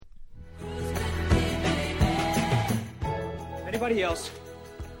anybody else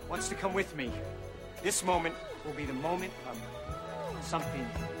wants to come with me, this moment will be the moment of something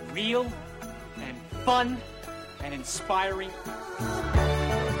real and fun and inspiring.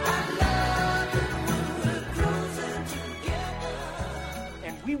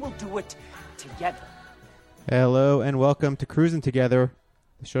 And we will do it together. Hello and welcome to Cruising Together,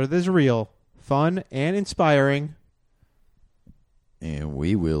 the show that is real, fun, and inspiring. And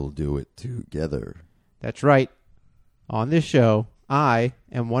we will do it together. That's right. On this show, I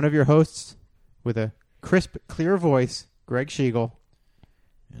am one of your hosts with a crisp, clear voice, Greg Schiegel.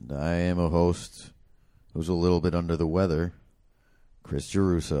 And I am a host who's a little bit under the weather, Chris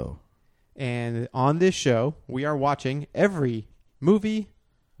Geruso. And on this show, we are watching every movie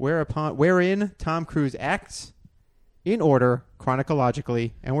wherein Tom Cruise acts in order,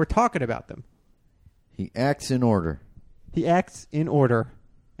 chronologically, and we're talking about them. He acts in order. He acts in order,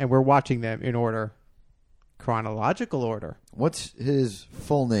 and we're watching them in order. Chronological order. What's his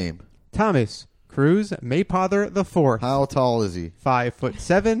full name? Thomas Cruise Maypother IV. How tall is he?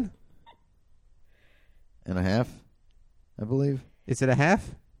 5'7". And a half, I believe. Is it a half?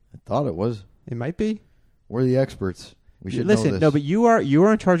 I thought it was. It might be. We're the experts. We should Listen, know this. no, but you are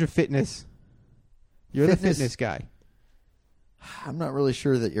in charge of fitness. You're Fitness? the fitness guy. I'm not really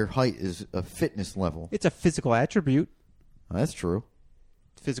sure that your height is a fitness level. It's a physical attribute. That's true.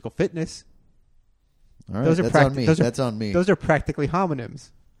 Physical fitness. All right, Those are that's on me. That's on me. Those are practically homonyms.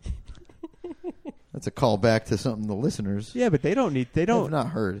 That's a call back to something the listeners Yeah, but they don't. have not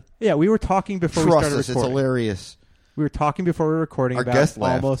heard. Yeah, we were talking before we Trust started us, it's recording. hilarious. We were talking before we were recording Our about guest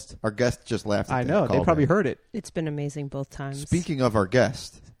laughed. almost. Our guest just laughed at I that know. They callback. probably heard it. It's been amazing both times. Speaking of our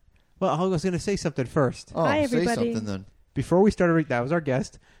guest. Well, I was going to say something first. Oh, Hi, say everybody. something then. Before we started, that was our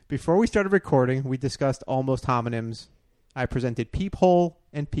guest. Before we started recording, we discussed almost homonyms. I presented peephole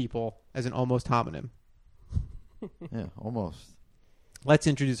and people as an almost homonym. Yeah, almost. Let's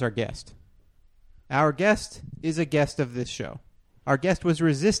introduce our guest. Our guest is a guest of this show. Our guest was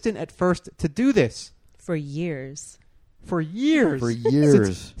resistant at first to do this. For years. For years. For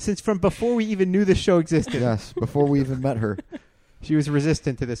years. Since from before we even knew the show existed. Yes, before we even met her. She was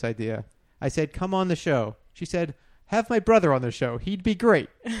resistant to this idea. I said, come on the show. She said, have my brother on the show. He'd be great.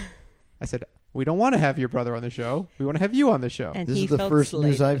 I said, we don't want to have your brother on the show. We want to have you on the show. And This he is the felt first slighted.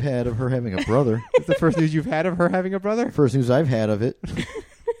 news I've had of her having a brother. It's the first news you've had of her having a brother? First news I've had of it.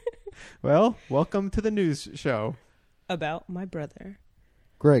 Well, welcome to the news show. About my brother.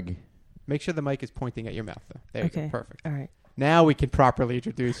 Greg. Make sure the mic is pointing at your mouth, though. There you Okay. go. Perfect. All right. Now we can properly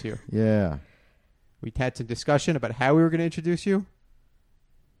introduce you. Yeah. We had some discussion about how we were going to introduce you.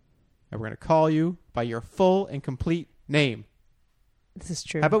 And we're going to call you by your full and complete name. This is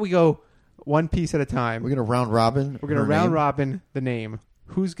true. How about we go one piece at a time? We're going to round robin. We're going to her round name. robin the name.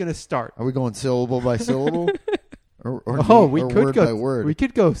 Who's going to start? Are we going syllable by syllable? or We could word go by word? We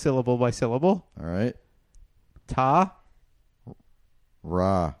could go syllable by syllable. All right. Ta,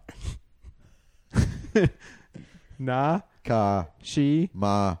 Ra. na, Ka. she,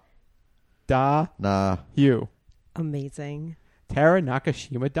 Ma. da, Na. you. Amazing. Tara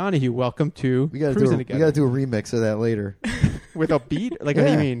Nakashima Donahue, welcome to We got Cruising to Together. do a remix of that later. With a beat? Like, what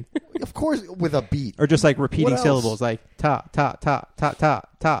do you Yeah. mean? Of course, with a beat. Or just like repeating What else? syllables, like ta, ta, ta, ta, ta,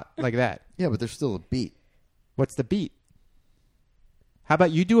 ta, like that. Yeah, but there's still a beat. What's the beat? How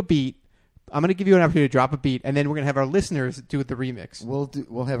about you do a beat? I'm going to give you an opportunity to drop a beat, and then we're going to have our listeners do the remix.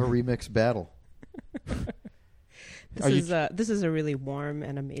 We'll have a remix battle. Are you- This is a really warm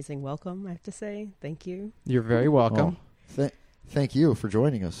and amazing welcome, I have to say. Thank you. You're very welcome. Oh, thank you for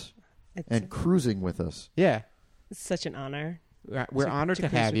joining us It's, and cruising with us. Yeah. it's such an honor. We're honored to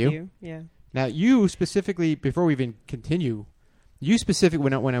cruise have with you. Yeah. Now, you specifically, before we even continue, you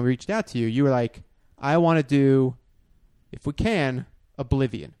specifically, when I reached out to you, you were like, I want to do, if we can,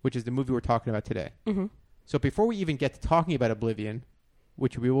 Oblivion, which is the movie we're talking about today. Mm-hmm. So before we even get to talking about Oblivion,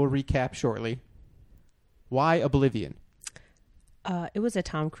 which we will recap shortly, why Oblivion? It was a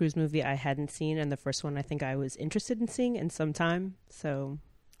Tom Cruise movie I hadn't seen, and the first one I think I was interested in seeing in some time. So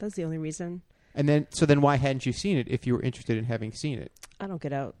that's the only reason. And then why hadn't you seen it if you were interested in having seen it? I don't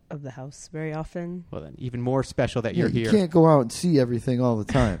get out of the house very often. Well, then even more special that Yeah, you're you here. can't go out and see everything all the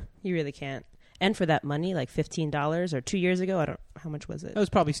time. You really can't. And for that money, like $15 or 2 years ago, how much was it? That was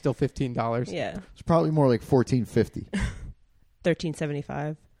probably still $15. Yeah, It's probably more like $14.50.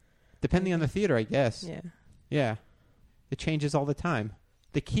 $13.75. Depending on the theater, I guess. Yeah. Yeah. It changes all the time.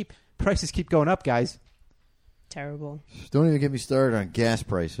 Prices keep going up, guys. Terrible. Don't even get me started on gas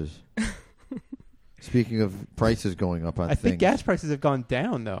prices. Speaking of prices going up on I things. think gas prices have gone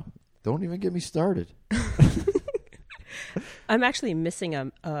down, though. Don't even get me started. I'm actually missing a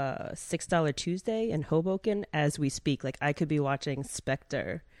 $6 Tuesday in Hoboken as we speak. Like, I could be watching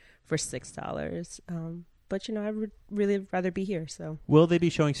Spectre for $6. But, I would really rather be here. So Will they be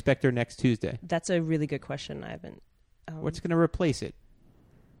showing Spectre next Tuesday? that's a really good question. I haven't. What's going to replace it?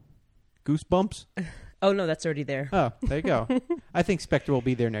 Goosebumps? Oh, no, that's already there. Oh, there you go. I think Spectre will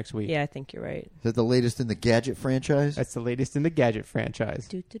be there next week. Yeah, I think you're right. Is that the latest in the Gadget franchise? That's the latest in the Gadget franchise.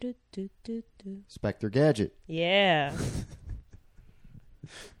 Do, do, do, do, do, do. Spectre Gadget. Yeah.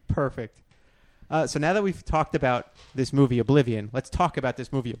 Perfect. So now that we've talked about this movie Oblivion, let's talk about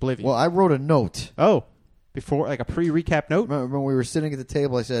this movie Oblivion. Well, I wrote a note. Oh, before, like a pre-recap note? Remember when we were sitting at the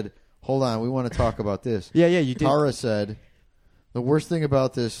table, I said, hold on, we want to talk about this. Yeah, you did. Tara said, the worst thing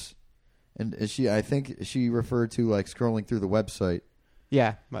about this, and I think she referred to like scrolling through the website,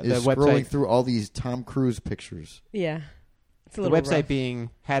 Yeah, is the scrolling website. through all these Tom Cruise pictures. Yeah. It's a The little website rough. being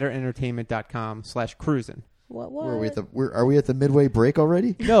hatterentertainment.com/cruisin'. What? Where are we at the midway break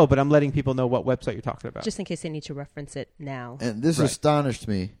already? No, but I'm letting people know what website you're talking about. Just in case they need to reference it now. And this Right. astonished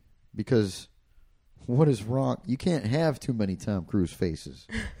me because what is wrong? You can't have too many Tom Cruise faces.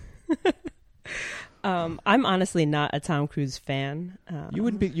 I'm honestly not a Tom Cruise fan. You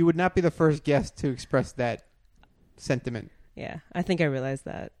would not be the first guest to express that sentiment. Yeah, I think I realized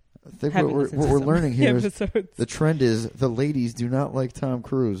that. I think Having what listened to we're some learning here is episodes. the trend is the ladies do not like Tom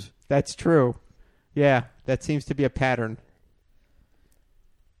Cruise. That's true. Yeah, that seems to be a pattern.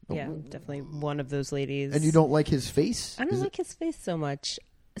 Yeah, I'm definitely one of those ladies. And you don't like his face? I don't like his face so much.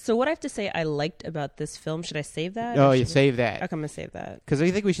 So what I have to say I liked about this film, should I save that? Oh, or you should save I? that. Okay, I'm going to save that. Because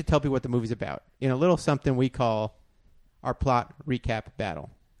I think we should tell people what the movie's about in a little something we call our plot recap battle.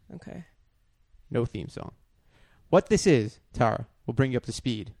 Okay, No theme song. What this is, Tara, will bring you up to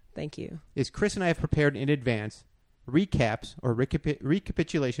speed, thank you. is Chris and I have prepared in advance recaps or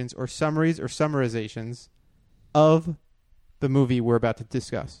recapitulations or summaries or summarizations of the movie we're about to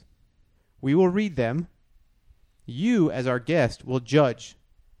discuss. We will read them. You, as our guest, will judge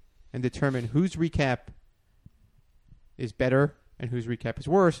and determine whose recap is better and whose recap is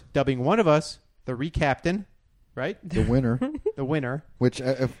worse, dubbing one of us the recaptain, right? The winner, The winner. which,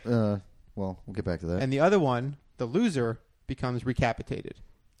 well, we'll get back to that. And the other one, the loser, becomes recapitated.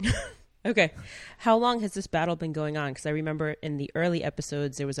 Okay, how long has this battle been going on? Because I remember in the early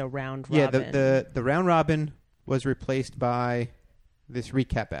episodes there was a round robin. Yeah, the round robin was replaced by this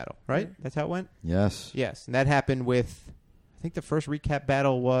recap battle, right? Mm-hmm. That's how it went? Yes. Yes, and that happened with, I think the first recap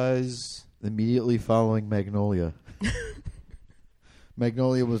battle was... Immediately following Magnolia.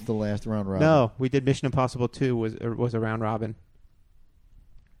 Magnolia was the last round robin. No, we did Mission Impossible 2 was a round robin.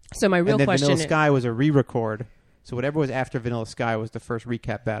 So my real and then question Vanilla Sky was a re-record. So whatever was after Vanilla Sky was the first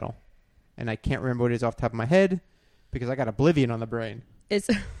recap battle. And I can't remember what it is off the top of my head because I got Oblivion on the brain. is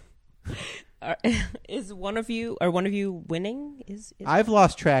is one of you winning? Is I've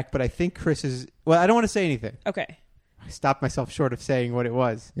lost track, but I think Chris is... Well, I don't want to say anything. okay. I stopped myself short of saying what it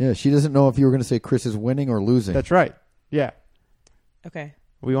was. Yeah, she doesn't know if you were going to say Chris is winning or losing. That's right. Yeah. Okay.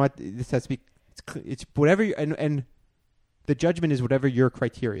 We want... This has to be... It's whatever... And the judgment is whatever your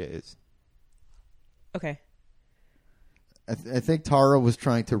criteria is. Okay. I think Tara was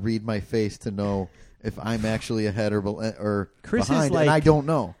trying to read my face to know if I'm actually ahead or Chris is behind, like- and I don't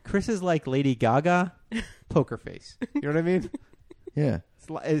know. Chris is like Lady Gaga, poker face. You know what I mean? Yeah.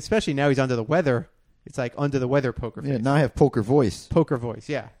 Especially now he's under the weather. It's like under the weather poker face. Yeah, now I have poker voice. Poker voice,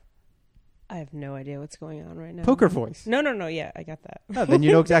 yeah. I have no idea what's going on right now. Poker voice. No. Yeah, I got that. Oh, then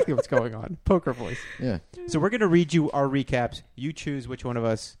you know exactly what's going on. Poker voice. Yeah. So we're going to read you our recaps. You choose which one of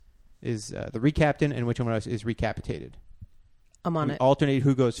us is the recaptain and which one of us is recapitated. I'm on We it. alternate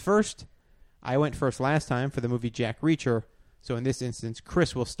who goes first. I went first last time for the movie Jack Reacher. So in this instance,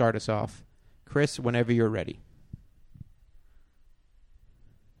 Chris will start us off. Chris, whenever you're ready.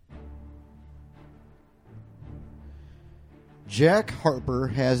 Jack Harper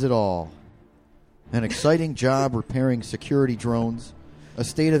has it all. An exciting job repairing security drones, a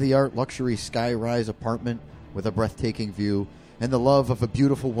state-of-the-art luxury sky-rise apartment with a breathtaking view, and the love of a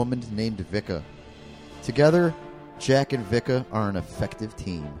beautiful woman named Vika. Together, Jack and Vika are an effective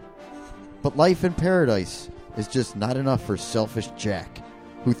team. But life in paradise is just not enough for selfish Jack,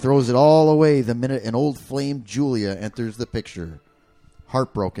 who throws it all away the minute an old flame Julia enters the picture.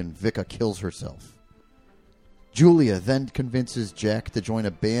 Heartbroken, Vika kills herself. Julia then convinces Jack to join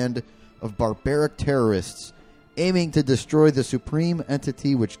a band of barbaric terrorists aiming to destroy the supreme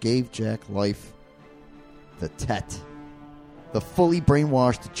entity which gave Jack life, the Tet. The fully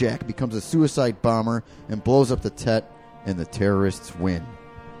brainwashed Jack becomes a suicide bomber and blows up the Tet, and the terrorists win.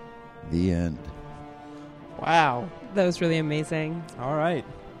 The end. Wow. That was really amazing. All right.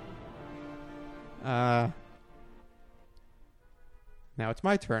 Now it's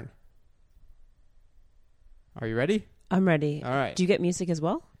my turn. Are you ready? I'm ready. All right. Do you get music as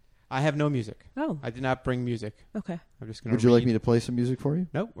well? I have no music. Oh, I did not bring music. okay. I'm just going to Would you like me to play some music for you?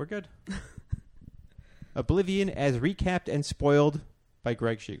 Nope, we're good. Oblivion as recapped and spoiled by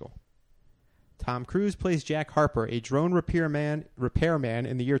Greg Schiegel. Tom Cruise plays Jack Harper, a drone repairman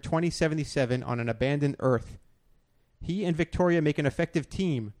in the year 2077 on an abandoned Earth. He and Victoria make an effective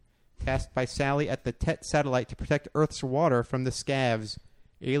team, tasked by Sally at the Tet satellite to protect Earth's water from the Scavs,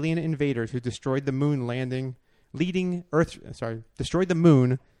 alien invaders who destroyed the moon, leading Earth's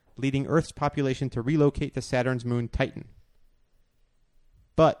population to relocate to Saturn's moon Titan.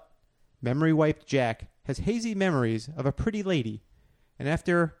 But memory-wiped Jack has hazy memories of a pretty lady, and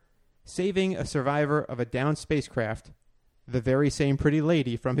after saving a survivor of a downed spacecraft, the very same pretty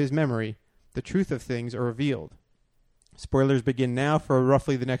lady from his memory, the truth of things are revealed. Spoilers begin now for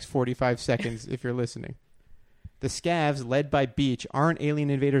roughly the next 45 seconds if you're listening. The Scavs, led by Beach, aren't alien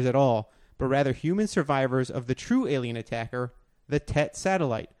invaders at all, but rather human survivors of the true alien attacker, the Tet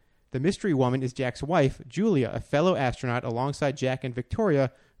satellite. The mystery woman is Jack's wife, Julia, a fellow astronaut alongside Jack and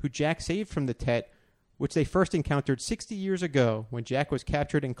Victoria, who Jack saved from the Tet, which they first encountered 60 years ago when Jack was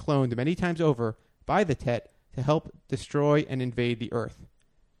captured and cloned many times over by the Tet to help destroy and invade the Earth.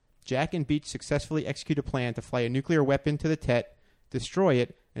 Jack and Beach successfully execute a plan to fly a nuclear weapon to the Tet, destroy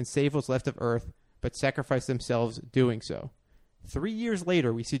it, and save what's left of Earth, but sacrifice themselves doing so. 3 years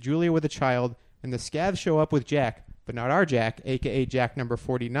later, we see Julia with a child, and the Scavs show up with Jack, but not our Jack, a.k.a. Jack number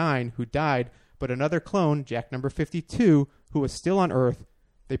 49, who died, but another clone, Jack number 52, who was still on Earth.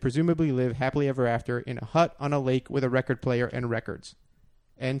 They presumably live happily ever after in a hut on a lake with a record player and records.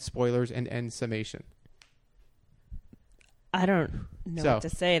 End spoilers and end summation. I don't know what to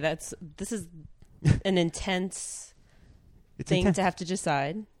say. This is an intense thing to have to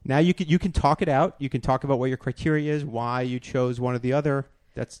decide. Now you can talk it out. You can talk about what your criteria is, why you chose one or the other.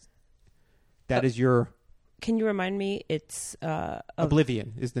 That is your. Can you remind me? It's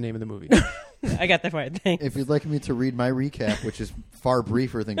Oblivion is the name of the movie. I got that right. Thanks. If you'd like me to read my recap, which is far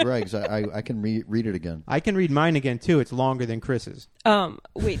briefer than Greg's, I can read it again. I can read mine again too. It's longer than Chris's.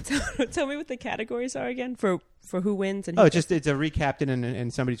 Wait, tell me what the categories are again for who wins and who it's a recapped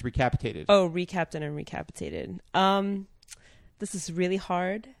and somebody's recapitated. Oh, recapped and recapitated. This is really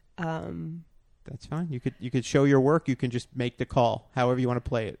hard. That's fine. You could show your work. You can just make the call, however you want to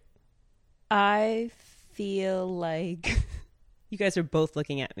play it. I feel like you guys are both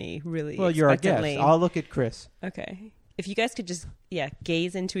looking at me really. Well, you're our guest. I'll look at Chris. Okay. If you guys could just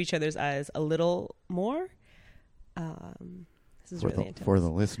gaze into each other's eyes a little more. This is really intense. For the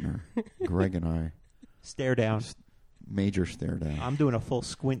listener, Greg and I stare down. Major stare down. I'm doing a full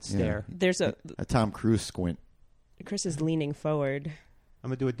squint stare. Yeah. There's a Tom Cruise squint. Chris is leaning forward. I'm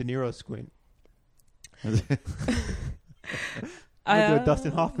gonna do a De Niro squint. I'm gonna do a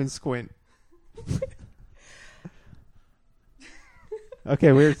Dustin Hoffman squint.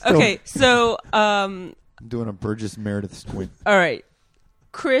 Okay, we're still... Okay, so I'm doing a Burgess Meredith squint. All right,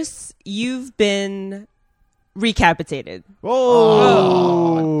 Chris, you've been recapitated.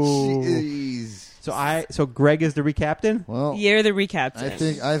 Oh, jeez. So Greg is the recaptain. Well, you're the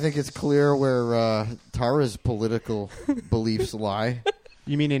recaptain. I think it's clear where Tara's political beliefs lie.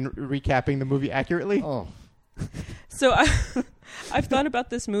 You mean in recapping the movie accurately? Oh, so I've thought about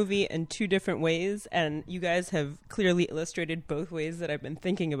this movie in two different ways, and you guys have clearly illustrated both ways that I've been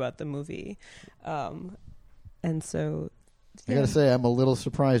thinking about the movie. And so, I gotta say, I'm a little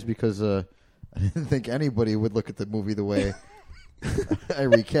surprised because I didn't think anybody would look at the movie the way I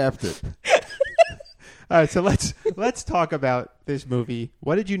recapped it. All right, so let's talk about this movie.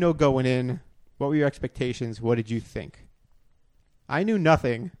 What did you know going in? What were your expectations? What did you think? I knew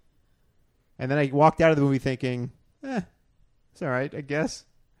nothing, and then I walked out of the movie thinking, it's all right, I guess.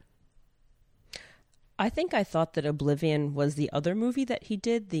 I think I thought that Oblivion was the other movie that he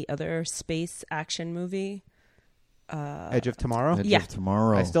did, the other space action movie. Edge of Tomorrow? Edge of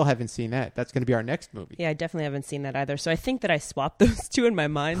Tomorrow. I still haven't seen that. That's going to be our next movie. Yeah, I definitely haven't seen that either. So I think that I swapped those two in my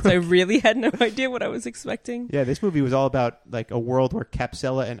mind. So I really had no idea what I was expecting. Yeah, this movie was all about like a world where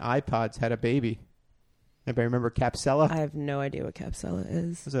Capsella and iPods had a baby. Anybody remember Capsella? I have no idea what Capsella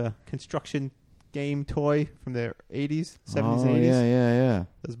is. It was a construction game toy from the 80s, 70s, oh, 80s. Yeah.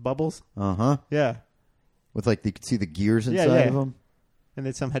 Those bubbles. Uh-huh. Yeah. With like, you could see the gears inside of them. And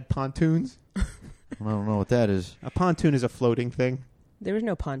then some had pontoons. I don't know what that is. A pontoon is a floating thing. There were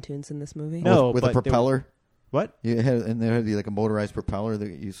no pontoons in this movie. No, with a propeller. What? You had, and there had like a motorized propeller that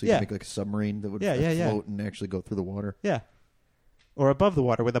you could make like a submarine that would float and actually go through the water. Yeah. Or above the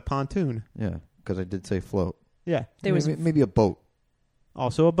water with a pontoon. Yeah, because I did say float. Yeah. There was maybe a boat.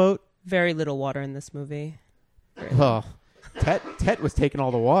 Also a boat? Very little water in this movie. Oh. Tet was taking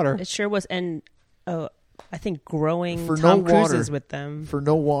all the water. It sure was. And I think growing For Tom no Cruise water. is with them. For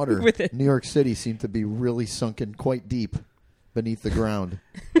no water, With it. New York City seemed to be really sunken quite deep beneath the ground.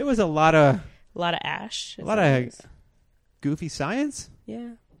 It was a lot of A lot of ash. a lot of goofy science.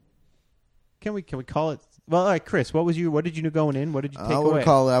 Yeah. Can we call it? Well, all right, Chris. What did you know going in? What did you take I away? would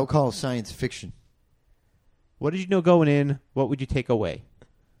call it science fiction. What did you know going in? What would you take away?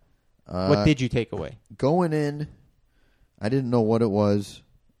 What did you take away? Going in, I didn't know what it was,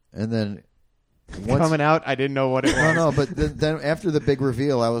 and then Coming out, I didn't know what it was. No, but then after the big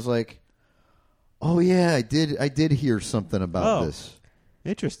reveal, I was like, "Oh yeah, I did hear something about this."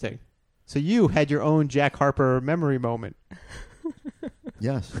 Interesting. So you had your own Jack Harper memory moment.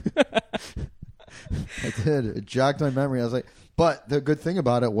 Yes, I did. It jogged my memory. I was like, but the good thing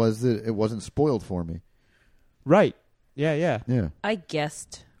about it was that it wasn't spoiled for me. Right. Yeah. Yeah. I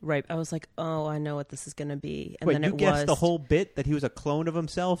guessed right. I was like, oh, I know what this is going to be. And Wait, then you it guessed was the whole bit that he was a clone of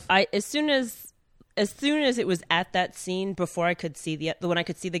himself? As soon as it was at that scene, before I could see when I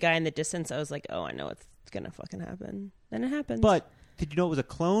could see the guy in the distance, I was like, oh, I know what's going to fucking happen. Then it happened. But did you know it was a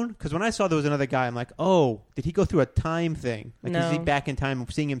clone? Because when I saw there was another guy, I'm like, oh, did he go through a time thing? Like, is he No. back in time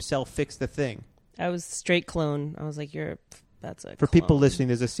seeing himself fix the thing? I was straight clone. I was like, that's a For people clone. listening,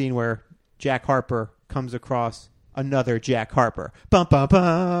 there's a scene where Jack Harper comes across another Jack Harper. Bum, bum,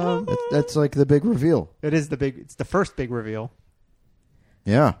 bum. That's like the big reveal. It's the first big reveal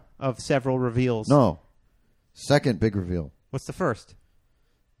Yeah. of several reveals. No. Second big reveal. What's the first?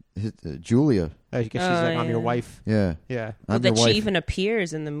 Julia. I guess she's Oh, like, I'm your yeah. wife. Yeah. Yeah, Well, I'm that your she wife. even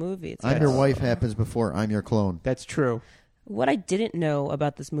appears in the movie. It's I'm like- your wife happens before I'm your clone. that's true. What I didn't know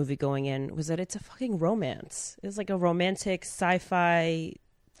about this movie going in was that it's a fucking romance. It's like a romantic sci-fi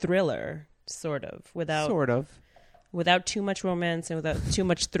thriller, sort of, Sort of. without too much romance and without too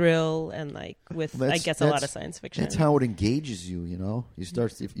much thrill, and like with I That's- guess a lot of that's- science fiction. That's how it engages you. You know, you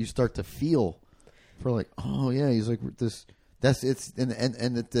start to feel for like, oh yeah, he's like this. That's it's and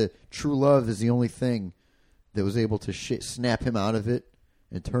that the true love is the only thing that was able to snap him out of it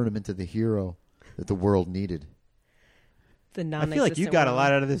and turn him into the hero that the world needed. The I non-existent feel like you got a world.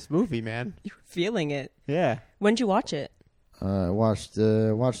 lot out of this movie, man. You're feeling it. Yeah. When'd you watch it? I watched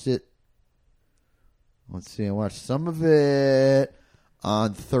it. Let's see, I watched some of it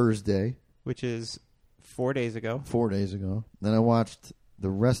on Thursday, Which is 4 days ago. 4 days ago. Then I watched the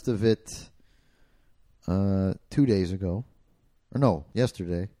rest of it 2 days ago. Or no,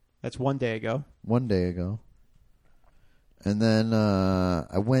 yesterday. That's 1 day ago. 1 day ago. And then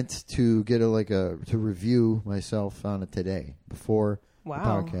I went to get to review myself on it today before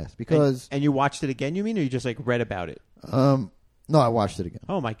Wow. the podcast. Because And you watched it again, you mean, or you just like read about it? no, I watched it again.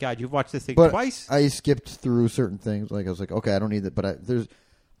 Oh my God, you've watched this thing But twice? I skipped through certain things. Like I was like, okay, I don't need it. But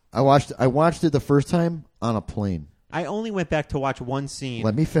I watched it the first time on a plane. I only went back to watch one scene.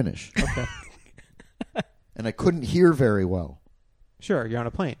 Let me finish. Okay. And I couldn't hear very well. Sure, you're on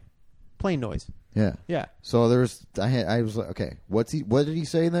a plane. Plane noise. Yeah. Yeah. So I was like, okay, what did he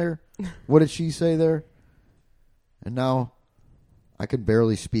say there? What did she say there? And now I can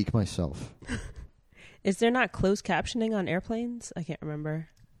barely speak myself. Is there not closed captioning on airplanes? I can't remember.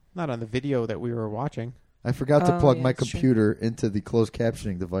 Not on the video that we were watching. I forgot to Oh, plug yeah, my that's true. computer into the closed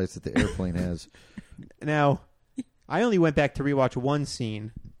captioning device that the airplane has. Now, I only went back to rewatch one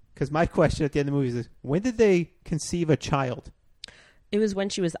scene because my question at the end of the movie is, when did they conceive a child? It was when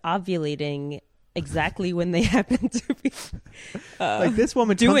she was ovulating, exactly when they happened to be Like this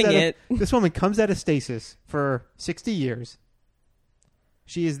woman doing comes out it. Of, this woman comes out of stasis for 60 years.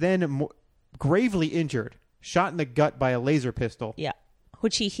 She is then gravely injured, shot in the gut by a laser pistol. Yeah,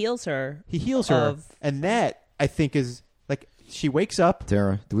 which he heals her. He heals her, Of- and that I think is like she wakes up.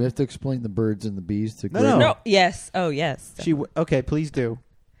 Tara, do we have to explain the birds and the bees to No, Greg? no. No, yes. Oh, yes. Okay, please do.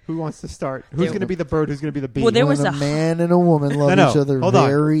 Who wants to start? Who's going to be the bird? Who's going to be the bee? Well, there When was a a- man and a woman love no, each other hold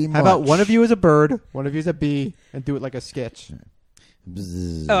very on. much. How about one of you is a bird, one of you is a bee, and do it like a sketch?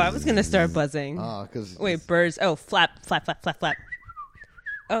 Bzzz. Oh, I was going to start buzzing. Ah, 'cause Wait, birds. Oh, flap, flap, flap, flap, flap.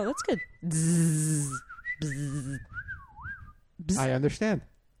 Oh, that's good. Bzzz, bzzz. I understand.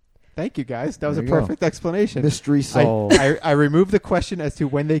 Thank you, guys. That was There a you go. perfect explanation. mystery solved. I removed the question as to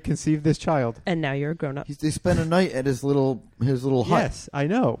when they conceived this child. And now you're a grown up. They spent a night at his little hut. Yes, I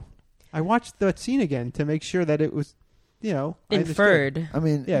know. I watched that scene again to make sure that it was, I understood. Inferred. I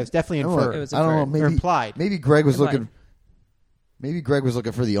mean, Yeah, it's definitely I don't know, inferred. It was I don't know. inferred. Or Maybe implied. Maybe Greg was Implied. looking. Maybe Greg was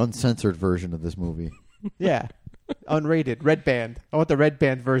looking for the uncensored version of this movie. Yeah. Unrated. Red band. I want the red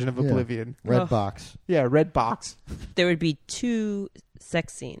band version of Yeah. Oblivion. Red Ugh. box. Yeah, red box. There would be 2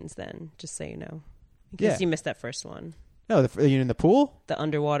 sex scenes then, just so you know. In case Yeah. you missed that first one. No, are you in the pool? The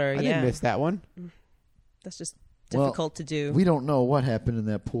underwater, I yeah. didn't miss that one. That's just difficult to do. We don't know what happened in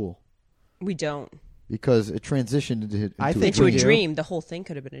that pool We don't. because it transitioned into I a think Into a we do. dream. The whole thing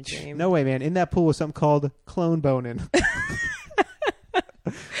could have been a dream. No way, man. In that pool was something called clone boning.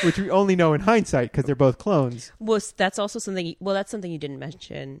 Which we only know in hindsight because they're both clones. That's also something. Well, that's something you didn't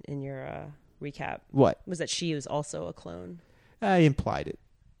mention in your recap. What? Was that she was also a clone? I implied it.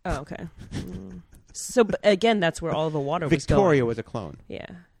 Oh, okay. So but again, that's where all the water was Victoria going. was a clone. Yeah.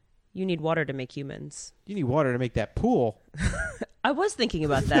 You need water to make humans. You need water to make that pool. I was thinking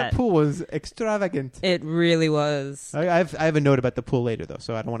about That that. pool was extravagant. It really was. I have a note about the pool later though,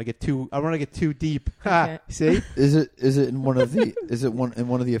 so I don't want to get too. I want to get too deep. Ha, Okay. see? Is it in one of the in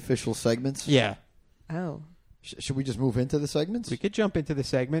one of the official segments? Yeah. Oh. Should we just move into the segments? We could jump into the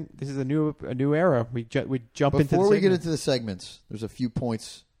segment. This is a new era. We jump into the Before we get segment. into the segments, there's a few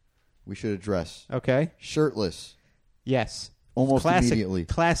points we should address. Okay. Shirtless, Yes. almost Classic, immediately.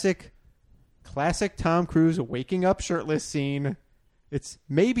 Classic Tom Cruise waking up shirtless scene. It's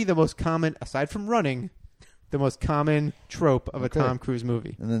maybe the most common, aside from running, the most common trope of a Okay. Tom Cruise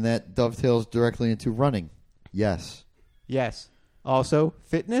movie. And then that dovetails directly into running. Yes. Yes. Also,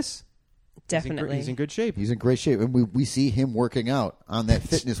 fitness. Definitely. He's in good shape. He's in great shape. And we see him working out on that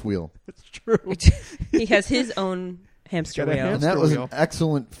fitness wheel. It's true. He has his own hamster Got a wheel. And hamster that was wheel. an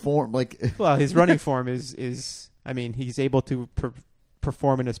excellent form. Like, Well, his running form is I mean, he's able to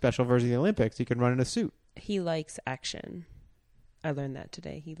perform in a special version of the Olympics. He can run in a suit. He likes action. I learned that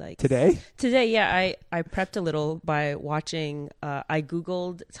today. He likes Today? Today, yeah. I prepped a little by watching. I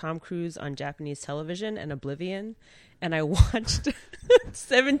googled Tom Cruise on Japanese television and Oblivion, and I watched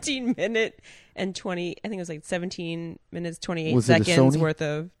 17-minute and 20. I think it was like 17 minutes 28 Was it a seconds Sony? worth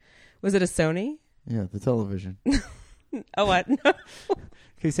of. Was it a Sony? yeah, the television. Oh, what? No.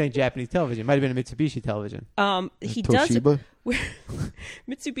 He's saying Japanese television. It might have been a Mitsubishi television. He does. Toshiba.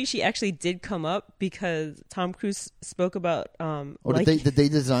 Mitsubishi actually did come up because Tom Cruise spoke about. Oh, did they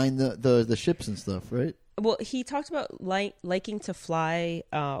design the ships and stuff, right? Well, he talked about liking to fly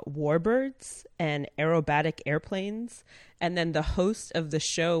warbirds and aerobatic airplanes, and then the host of the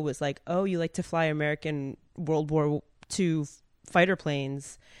show was like, "Oh, you like to fly American World War II fighter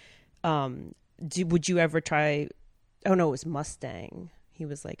planes? Would you ever try?" Oh no, it was Mustang. He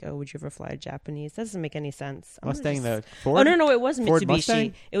was like, "Oh, would you ever fly a Japanese?" That doesn't make any sense. Mustang, the Ford? Oh no, it was Ford Mitsubishi.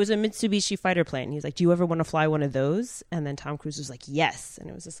 Mustang? It was a Mitsubishi fighter plane. He's like, "Do you ever want to fly one of those?" And then Tom Cruise was like, "Yes." And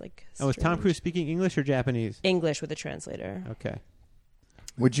it was just like, Oh, was Tom strange. Cruise speaking English or Japanese? English with a translator? Okay.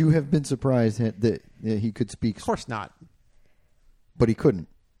 Would you have been surprised that he could speak, Of course not. but he couldn't?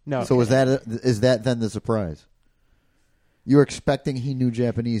 No. So is that then the surprise? You were expecting he knew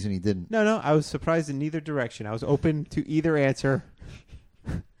Japanese and he didn't. No, I was surprised in neither direction. I was open to either answer.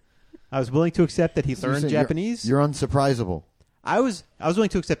 I was willing to accept that he So you're learned saying Japanese. You're unsurprisable. I was willing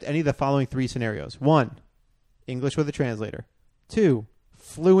to accept any of the following three scenarios. 1, English with a translator. 2,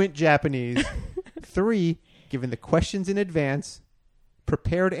 fluent Japanese. 3, given the questions in advance,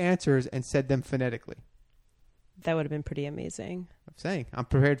 prepared answers, and said them phonetically. That would have been pretty amazing. I'm saying I'm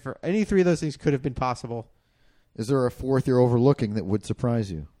prepared for any three of those things could have been possible. Is there a fourth you're overlooking that would surprise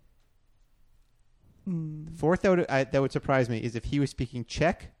you? Fourth that would surprise me is if he was speaking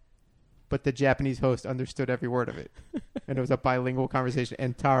Czech, but the Japanese host understood every word of it. And it was a bilingual conversation,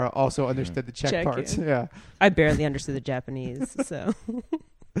 and Tara also understood the Czech Czech, parts. yeah. Yeah. I barely understood the Japanese, so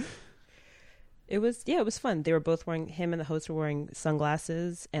it was fun. They were both him and the host were wearing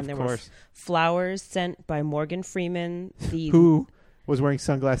sunglasses, and there were flowers sent by Morgan Freeman, Who was wearing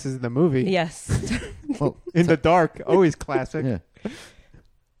sunglasses in the movie. Yes. Well, In the dark, always classic. yeah.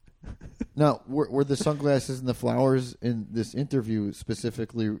 Now, were the sunglasses and the flowers in this interview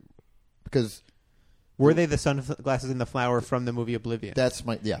specifically because Were they the sunglasses in the flower from the movie Oblivion? that's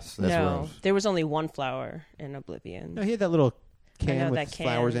where I No, was. there was only one flower in Oblivion. No, he had that little I know can with that can.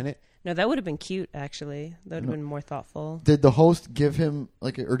 flowers in it. No, that would have been cute, actually. That would have No. been more thoughtful. Did the host give him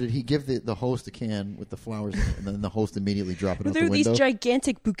or did he give the host a can with the flowers in it, and then the host immediately drop it out There the were these window?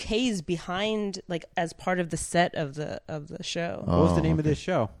 gigantic bouquets behind, like, as part of the set of the show. What was the Oh, name of okay. this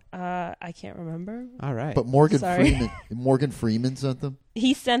show? I can't remember. All right. But Morgan Sorry. Freeman sent them.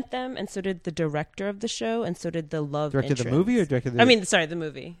 He sent them, and so did the director of the show, and so did the love Directed interest. the movie or directed the... I mean, sorry, the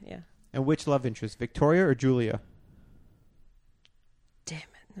movie. Yeah. And which love interest? Victoria or Julia? Damn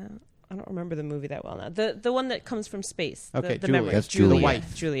it! No, I don't remember the movie that well now. The one that comes from space. Okay, the Julia. memory. That's Julia. Julia. The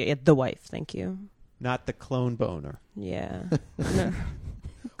wife. Julia. Yeah, the wife. Thank you. Not the clone boner. Yeah. No.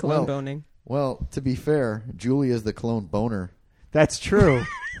 Clone Well- boning. Well, to be fair, Julia's the clone boner. That's true.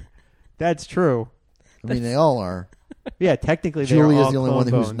 That's true. I mean, they all are. Yeah, technically they Julia's are all the only one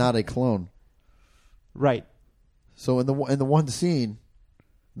clone who's boned. not a clone. Right. So in the one scene,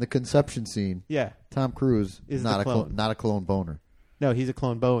 The conception scene. Yeah. Tom Cruise Is not the a clone. not a clone boner. No, he's a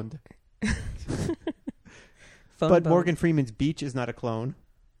clone boned. Phone But bone. Morgan Freeman's Beach is not a clone.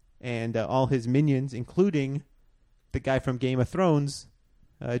 And all his minions, including the guy from Game of Thrones,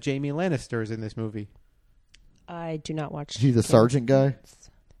 Jaime Lannister, is in this movie. I do not watch. Is he the sergeant guy?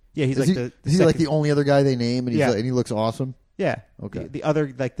 Yeah, he's Is like he, the is he like second- the only other guy they name, and Yeah. and he looks awesome? Yeah. Okay. The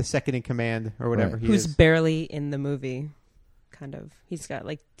other, like the second in command or whatever Right. he Who's is. barely in the movie. Kind of. He's got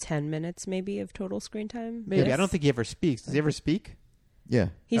like 10 minutes maybe of total screen time. Maybe. Yes. I don't think he ever speaks. Does he ever speak? Yeah,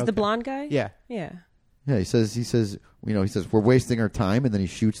 He's Okay. the blonde guy? Yeah. Yeah. yeah. He says, we're wasting our time, and then he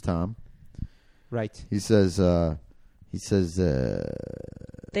shoots Tom. Right. He says,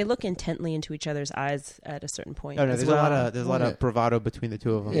 They look intently into each other's eyes at a certain point. Oh no, as there's well. a lot of bravado between the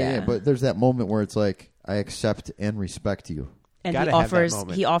two of them. yeah, Yeah. but there's that moment where it's like, I accept and respect you. And Gotta he have that offers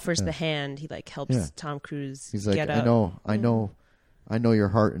moment. Yeah. the hand. He like helps Yeah. Tom Cruise He's like, get I up. know your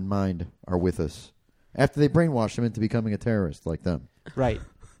heart and mind are with us. After they brainwash him into becoming a terrorist like them. Right.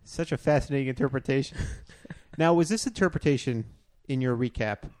 Such a fascinating interpretation. Now, was this interpretation in your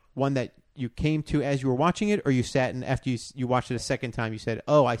recap one that you came to as you were watching it, or you sat and after you watched it a second time, you said,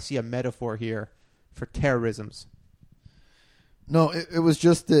 "Oh, I see a metaphor here for terrorisms"? No, it was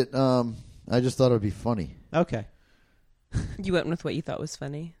just that I just thought it would be funny. Okay. You went with what you thought was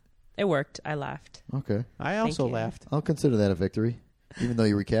funny. It worked. I laughed. Okay. I also you. laughed. I'll consider that a victory, even though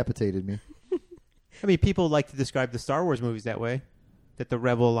you recapitated me. I mean, people like to describe the Star Wars movies that way, that the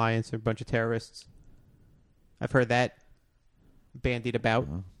Rebel Alliance are a bunch of terrorists. I've heard that bandied about.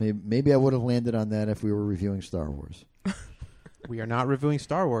 Maybe I would have landed on that if we were reviewing Star Wars. We are not reviewing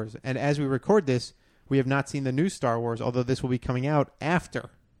Star Wars. And as we record this, we have not seen the new Star Wars, although this will be coming out after,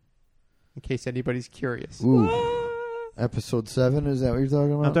 in case anybody's curious. Ooh. Episode 7, is that what you're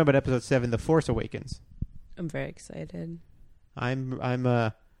talking I'm about? talking about Episode 7, The Force Awakens. I'm very excited. I'm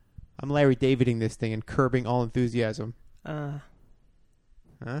Larry Daviding this thing and curbing all enthusiasm. Uh,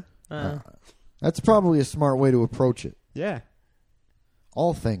 Huh? That's probably a smart way to approach it. Yeah.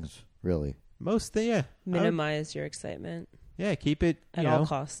 All things, really. Yeah. minimize your excitement Yeah, keep it, at you all know,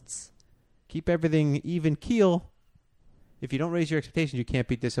 costs. keep everything even keel. If you don't raise your expectations, you can't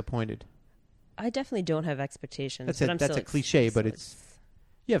be disappointed. I definitely don't have expectations. That's but a- I'm that's still a cliche, but still it's-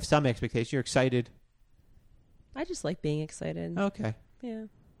 You have some expectation. You're excited. I just like being excited. Okay. Yeah.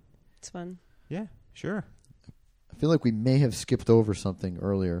 It's fun. Yeah, sure. I feel like we may have skipped over something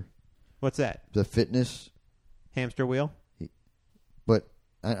earlier. What's that? The fitness, Hamster wheel? but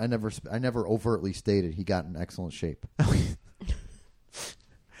I never overtly stated he got in excellent shape.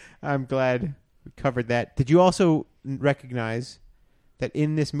 I'm glad we covered that. Did you also recognize that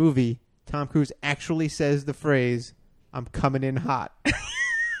in this movie, Tom Cruise actually says the phrase, "I'm coming in hot"?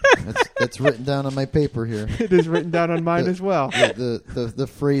 That's written down on my paper here. It is written down on mine as well. The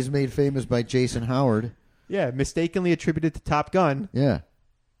phrase made famous by Jason Howard. Yeah, mistakenly attributed to Top Gun, Yeah.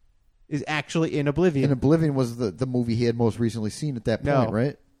 is actually in Oblivion. And Oblivion was the movie he had most recently seen at that point, No.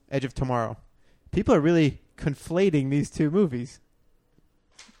 right? Edge of Tomorrow. People are really conflating these two movies.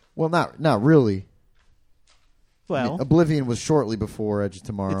 Well, not really. I Well, mean, Oblivion was shortly before Edge of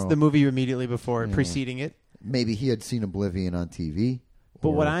Tomorrow. it's the movie immediately before, Yeah. preceding it. Maybe he had seen Oblivion on TV. But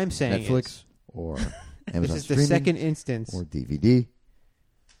or what I'm saying Netflix is, or this Amazon is the Streaming second instance. or DVD.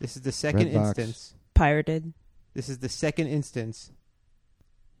 This is the second Redbox. instance. Pirated. This is the second instance.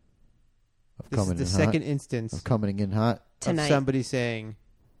 Of This is coming the in second hot. instance Of coming in hot Tonight. of somebody saying,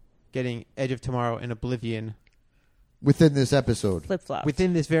 getting Edge of Tomorrow and Oblivion within this episode. Flip flop.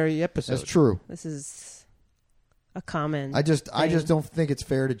 within this very episode. That's true. This is a common. I just thing. don't think it's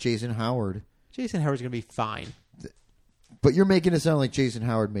fair to Jason Howard. Jason Howard's going to be fine. But you're making it sound like Jason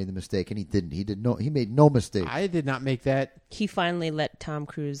Howard made the mistake, and he didn't. He made no mistake. I did not make that. He finally let Tom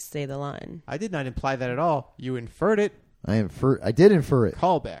Cruise say the line. I did not imply that at all. You inferred it. I did infer it.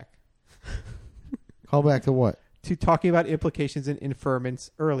 Callback Call back to what? to talking about implications and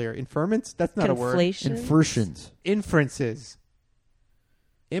inferments earlier. Inferments? That's not a word. Conflation. Infertions. Inferences.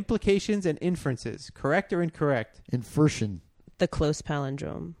 Implications and inferences. Correct or incorrect? Infertion. The close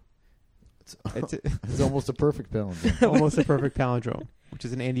palindrome. It's It's almost a perfect palindrome. almost a perfect palindrome, which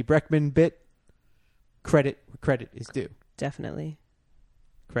is an Andy Breckman bit. Credit where credit is due. Definitely.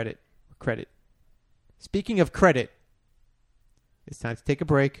 Credit where credit. Speaking of credit, it's time to take a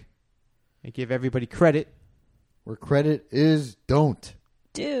break and give everybody credit. Where credit is don't.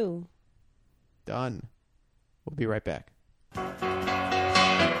 Do. Done. We'll be right back.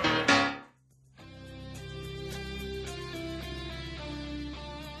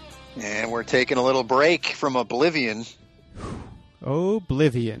 And we're taking a little break from Oblivion.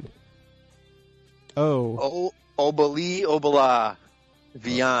 Oblivion. Oh. Obali Obala.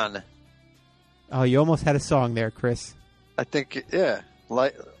 Vian. Oh, you almost had a song there, Chris. I think, yeah.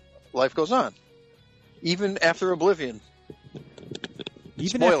 Life goes on. Even after Oblivion.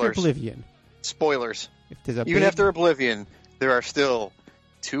 Even after Spoilers. Oblivion. Spoilers. If there's a Even big- after Oblivion, there are still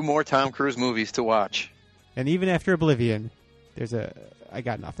 2 more Tom Cruise movies to watch. And even after Oblivion, I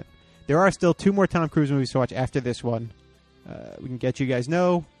got nothing. There are still 2 more Tom Cruise movies to watch after this one. We can get you guys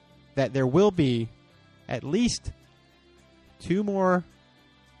know that there will be at least 2 more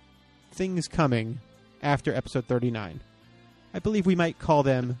things coming after episode 39. I believe we might call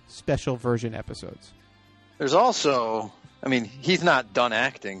them special version episodes. There's also, I mean, he's not done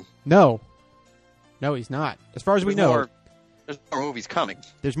acting. No, he's not. As far as we know, There's more movies coming.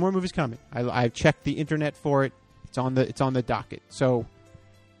 there's more movies coming. I've checked the internet for it. It's on the docket. So,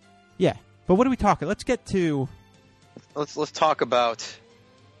 yeah. But what are we talking? Let's get to. Let's talk about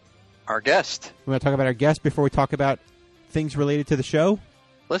our guest. We want to talk about our guest before we talk about things related to the show,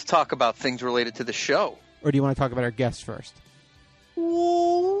 Let's talk about things related to the show. or do you want to talk about our guest first? What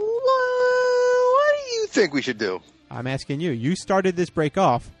do you think we should do? I'm asking you. You started this break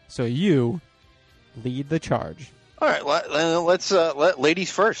off, so you lead the charge. All right, let's let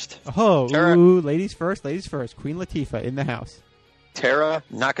ladies first. Oh, Tara- ooh, ladies first. Queen Latifah in the house. Tara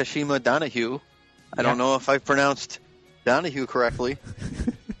Nakashima Donahue. I don't know if I pronounced Donahue correctly.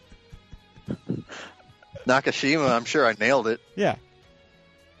 Nakashima, I'm sure I nailed it. Yeah.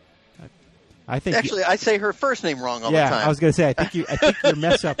 I think. Actually, I say her first name wrong all the yeah, time. I was gonna say. I think your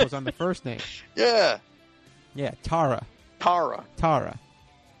mess up was on the first name. Yeah, Yeah, Tara. Tara.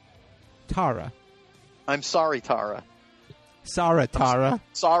 I'm sorry, Tara. Sarah Tara.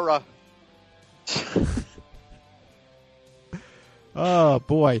 Sarah. Oh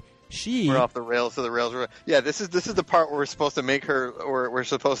boy, she. We're off the rails to the rails. Yeah, this is the part where we're supposed to make her, or we're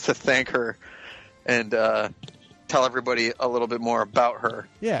supposed to thank her, and tell everybody a little bit more about her.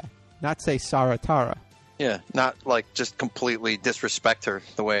 Yeah, not say Sarah Tara. Yeah, not like just completely disrespect her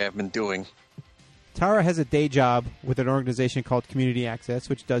the way I've been doing. Tara has a day job with an organization called Community Access,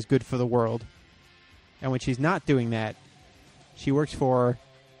 which does good for the world. And when she's not doing that, she works for.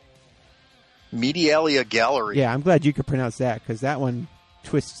 Medialia Gallery. Yeah, I'm glad you could pronounce that because that one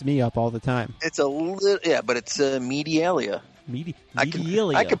twists me up all the time. It's a little, yeah, but it's Medialia.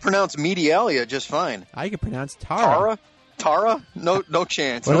 Medialia. I could pronounce Medialia just fine. I could pronounce Tara. Tara? No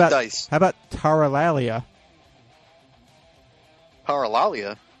chance. What No about, dice. How about Taralalia?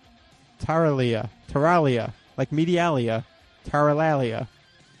 Paralalia. Taralia. Like Medialia. Taralalia.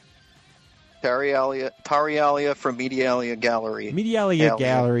 Tarialia from Medialia Gallery. Medialia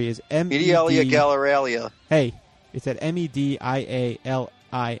Gallery is Medialia Galleria. Hey, it's at MEDIALIA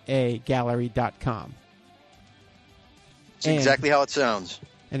gallery.com. It's exactly how it sounds.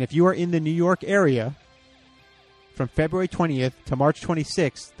 And if you are in the New York area, from February 20th to March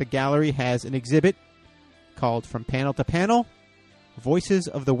 26th, the gallery has an exhibit called From Panel to Panel, Voices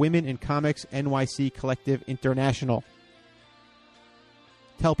of the Women in Comics NYC Collective International.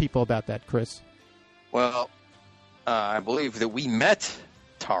 Tell people about that, Chris. Well, I believe that we met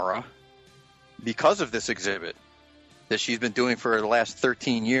Tara because of this exhibit that she's been doing for the last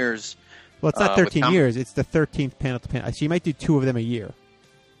 13 years. Well, it's not 13 years. It's the 13th Panel to Panel. She might do 2 of them a year.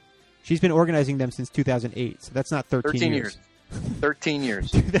 She's been organizing them since 2008, so that's not 13 years. 13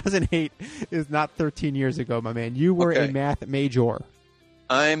 years. 2008 is not 13 years ago, my man. You were a math major.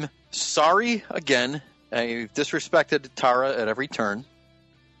 I'm sorry again. I disrespected Tara at every turn.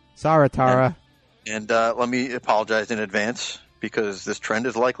 Sorry, Tara. And let me apologize in advance because this trend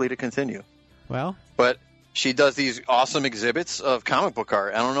is likely to continue. Well, but she does these awesome exhibits of comic book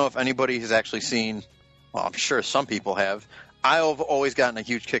art. I don't know if anybody has actually seen. Well, I'm sure some people have. I've always gotten a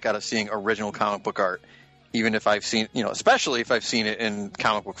huge kick out of seeing original comic book art, even if I've seen, especially if I've seen it in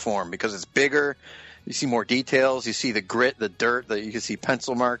comic book form, because it's bigger. You see more details. You see the grit, the dirt. You can see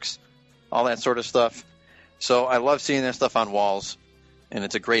pencil marks, all that sort of stuff. So I love seeing that stuff on walls, and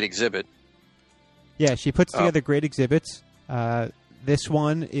it's a great exhibit. Yeah, she puts together great exhibits. This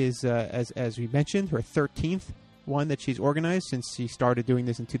one is, as we mentioned, her 13th one that she's organized since she started doing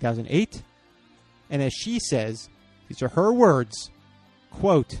this in 2008. And as she says, these are her words,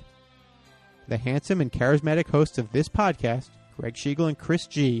 quote, "The handsome and charismatic hosts of this podcast, Greg Schiegel and Chris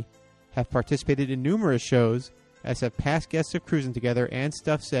G., have participated in numerous shows, as have past guests of Cruising Together and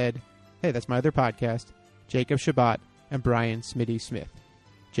Stuff Said." Hey, that's my other podcast, Jacob Shabbat and Brian Smitty Smith.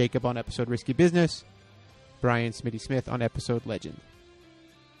 Jacob on episode Risky Business, Brian Smitty Smith on episode Legend.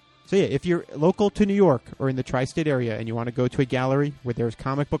 So yeah, if you're local to New York or in the tri-state area and you want to go to a gallery where there's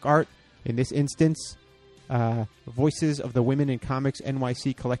comic book art, in this instance, Voices of the Women in Comics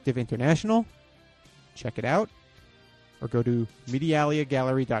NYC Collective International, check it out. or go to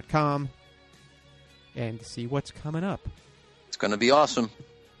MedialiaGallery.com and see what's coming up. It's going to be awesome.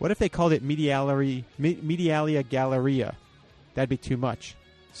 What if they called it Medialia Galleria? That'd be too much.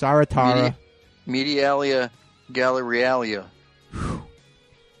 Sorry, Tara. Medialia Gallerialia.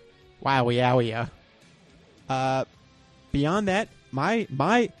 Wowie. Beyond that, my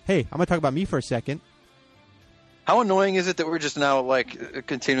hey, I'm gonna talk about me for a second. How annoying is it that we're just now like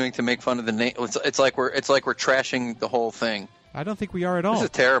continuing to make fun of the name? It's like we're trashing the whole thing. I don't think we are at all. This is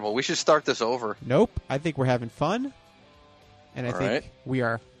terrible. We should start this over. Nope. I think we're having fun, and I think we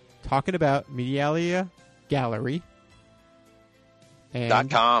are talking about Medialia Gallery and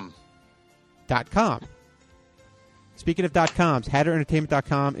 .com. Speaking of .coms,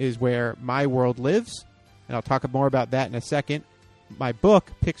 HatterEntertainment.com is where my world lives, and I'll talk more about that in a second. My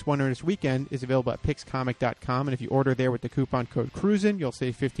book, Pix One Earnest Weekend, is available at pixcomic.com, and if you order there with the coupon code CRUISIN, you'll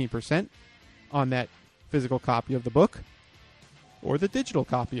save 15% on that physical copy of the book or the digital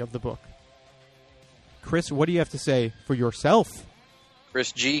copy of the book. Chris, what do you have to say for yourself?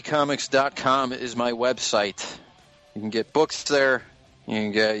 ChrisGComics.com is my website. You can get books there.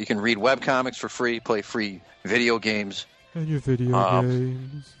 You can read webcomics for free, play free video games. And your video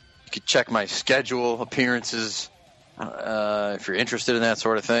games. You can check my schedule, appearances. If you're interested in that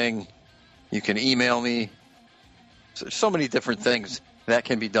sort of thing, you can email me. So many different things that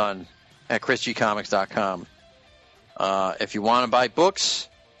can be done at ChrisGComics.com. If you want to buy books,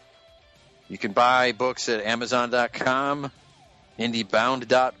 you can buy books at Amazon.com,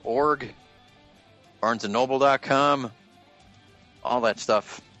 IndieBound.org, BarnesandNoble.com, all that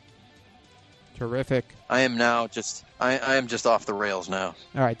stuff. Terrific. I am just off the rails now.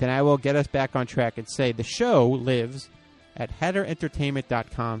 All right, then I will get us back on track and say the show lives at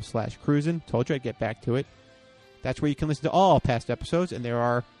HatterEntertainment.com/cruisin'. Told you I'd get back to it. That's where you can listen to all past episodes, and there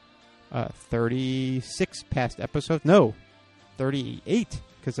are 36 past episodes. No, 38,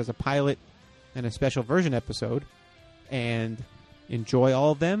 because there's a pilot and a special version episode. And enjoy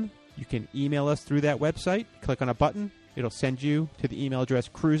all of them. You can email us through that website. Click on a button. It'll send you to the email address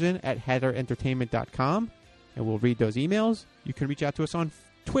cruisin@HatterEntertainment.com, and we'll read those emails. You can reach out to us on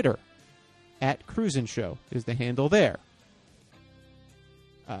Twitter. @CruisinShow is the handle there.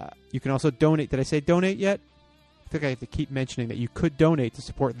 You can also donate. Did I say donate yet? I think I have to keep mentioning that you could donate to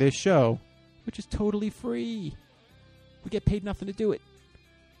support this show, which is totally free. We get paid nothing to do it.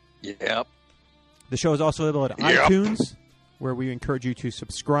 Yep. The show is also available at iTunes, where we encourage you to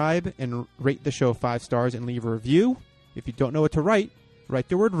subscribe and rate the show 5 stars and leave a review. If you don't know what to write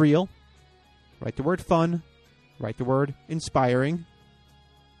the word real, write the word fun, write the word inspiring,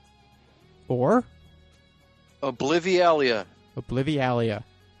 or Oblivialia.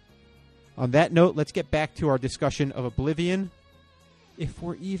 On that note, let's get back to our discussion of Oblivion, if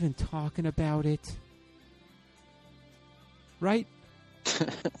we're even talking about it. Right?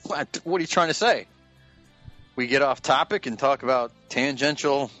 What are you trying to say? We get off topic and talk about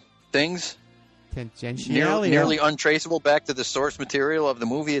tangential things? Tangentialia. Nearly untraceable back to the source material of the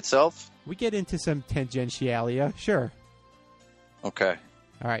movie itself? We get into some tangentialia, sure. Okay.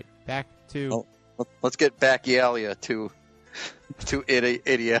 All right, back to... Well, let's get backialia to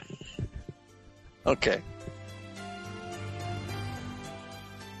idia. Okay.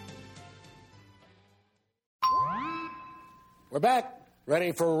 We're back.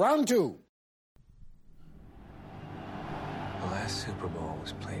 Ready for round 2. The last Super Bowl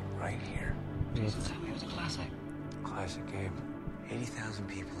was played right here. Jesus, it was a classic. Classic game. 80,000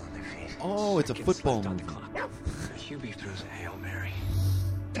 people on their feet. Oh, it's a Gets football left on the movie. clock. QB throws a Hail Mary.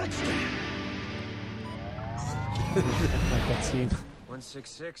 Touchdown. like that scene.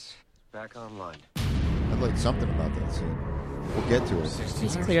 166, back online. I'd like something about that scene. We'll get to it.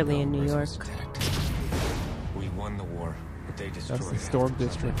 He's clearly in New York. We won the war, but they destroyed That's the it. Storm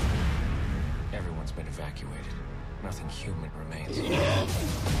District. Everyone's been evacuated. Nothing human remains.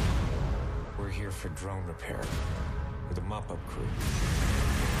 We're here for drone repair with a mop-up crew.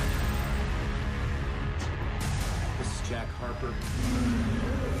 This is Jack Harper.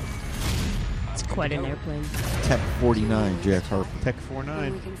 It's quite an airplane. Tech 49, Jack Harper. Tech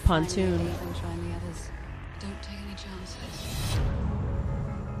 49. Pontoon. Don't take any chances.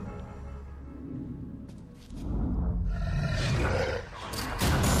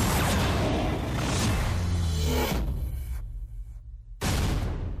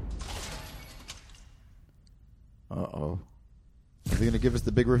 Uh-oh. Are they going to give us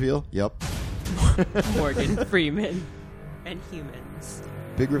the big reveal? Yep. Morgan Freeman and humans.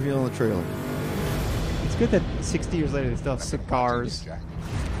 Big reveal in the trailer. It's good that 60 years later they still have cigars.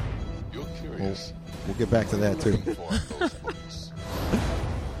 We'll get back to that, too.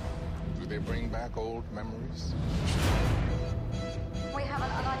 they bring back old memories? We have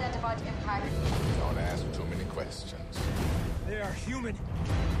an unidentified impact. Don't ask too many questions. They are human.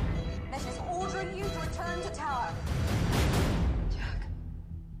 This is ordering you to return to tower. Jack.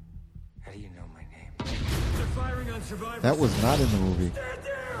 How do you know my name? They're firing on survivors. That was not in the movie.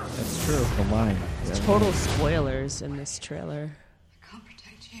 That's true. The line. Total spoilers in this trailer. I can't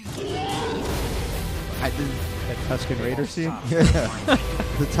protect you. I didn't. That Tusken Raider scene? Yeah.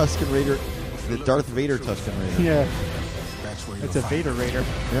 The Tusken Raider. The Darth Vader Tusken Raider. Yeah. That's where It's a Vader Raider.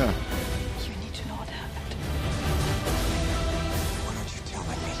 Yeah. You need to know what happened. Why don't you tell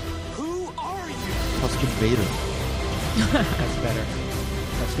me? Who are you? Tusken Vader. That's better.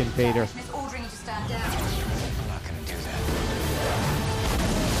 Tusken Vader. It's ordering you to stand down. I'm not gonna do that.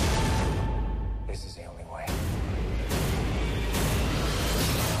 This is the only way.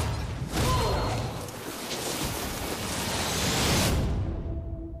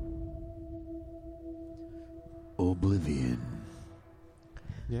 Oblivion.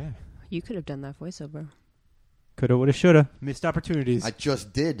 Yeah. You could have done that voiceover. Coulda, woulda, shoulda. Missed opportunities. I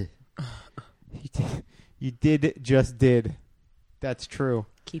just did. You did. That's true.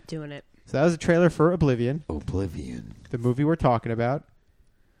 Keep doing it. So that was a trailer for Oblivion, Oblivion. the movie we're talking about.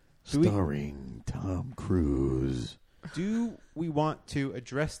 Starring Tom Cruise. Do we want to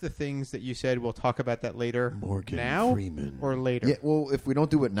address the things that you said we'll talk about that later Morgan now Freeman. or later? Yeah, well, if we don't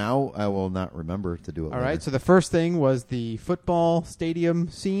do it now, I will not remember to do it All later. right, so the first thing was the football stadium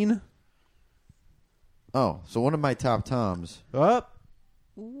scene. Oh, so one of my top toms. Up.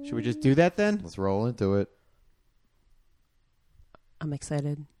 Should we just do that then? Let's roll into it. I'm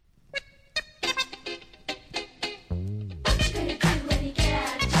excited.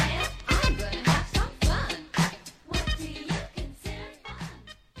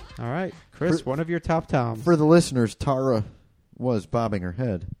 All right, Chris, one of your top toms. For the listeners, Tara was bobbing her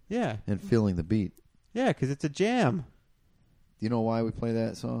head Yeah, and feeling the beat. yeah, because it's a jam. Do you know why we play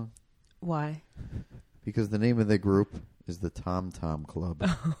that song? Why? Because the name of the group is the Tom Tom Club.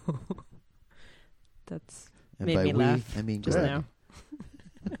 That's And made by me we, laugh I mean just Greg. now.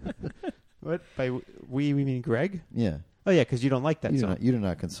 What? By we mean Greg? Yeah. Oh, yeah, because you don't like that You song. do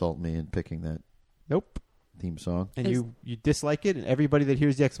not consult me in picking that Nope. theme song. And Is- you dislike it, and everybody that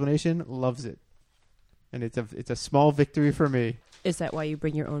hears the explanation loves it. And it's a small victory for me. Is that why you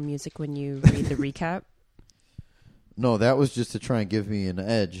bring your own music when you read the recap? No, that was just to try and give me an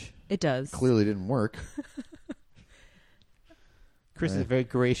edge. It does. Clearly didn't work. Chris is a Right. very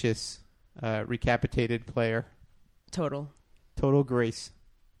gracious, recapitated player. Total. Total grace.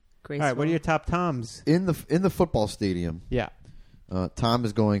 Graceful. All right, what are your top toms? In the football stadium, Yeah. Tom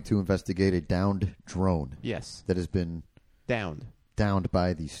is going to investigate a downed drone Yes. that has been Downed. downed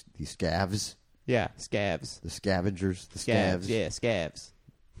by these scavs, Yeah. Scavs. the scavengers, the Scavs. scavs, Yeah, scavs.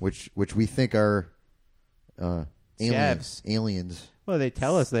 which we think are aliens. Scavs. Aliens. Well, they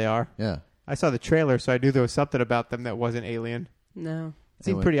tell us they are. Yeah. I saw the trailer, so I knew there was something about them that wasn't alien. No. It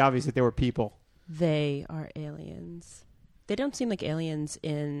seemed Anyway. pretty obvious that they were people. They are aliens. They don't seem like aliens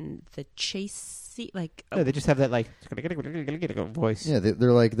in the chase seat. Like, No, they just have that like voice. Yeah, they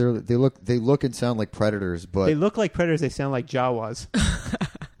look and sound like predators, but They look like predators. They sound like Jawas.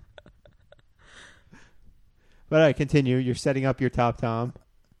 But all right, continue. You're setting up your top tom.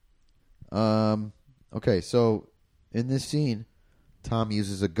 okay, so in this scene, Tom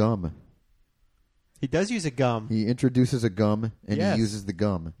uses a gum. He does use a gum. He introduces a gum and Yes. he uses the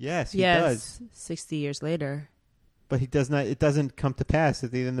gum. Yes, he does. yes, 60 years later. But he does not. It doesn't come to pass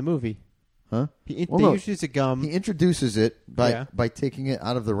at the end of the movie. Huh? They Well, no. use a gum. He introduces it Yeah. by taking it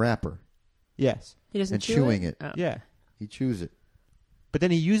out of the wrapper Yes. He doesn't and chew chewing it. Oh. Yeah. He chews it But then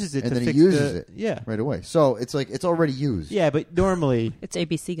he uses it and to then he fix uses the, it Yeah. right away. So it's like it's already used. Yeah, but normally, It's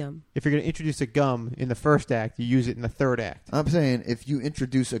ABC gum. if you're going to introduce a gum in the first act, you use it in the third act. I'm saying if you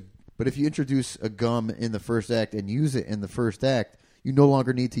introduce a gum in the first act and use it in the first act, you no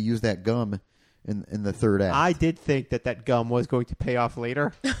longer need to use that gum in the third act. I did think that gum was going to pay off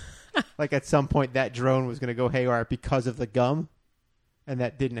later. Like at some point, that drone was going to go haywire because of the gum, and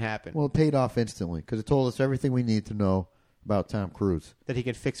that didn't happen. Well, it paid off instantly because it told us everything we need to know about Tom Cruise. That he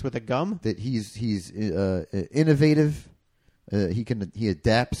can fix with a gum. That he's innovative. He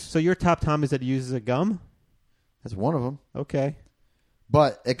adapts. So your top tom is that he uses a gum. That's one of them. Okay.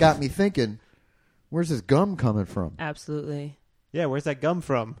 But it got me thinking, where's this gum coming from? Absolutely. Yeah, where's that gum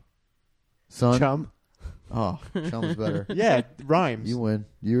from? Son? Chum. Oh, chum's better. Yeah, it rhymes. You win.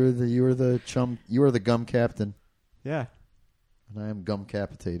 You are the chum. You are the gum captain, Yeah. and I am gum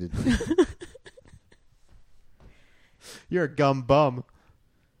capitated. You're a gum bum.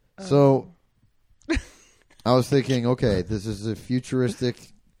 So, I was thinking, okay, this is a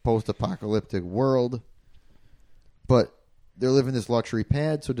futuristic post-apocalyptic world, but they're living this luxury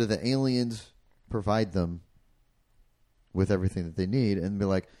pad. So do the aliens provide them with everything that they need and be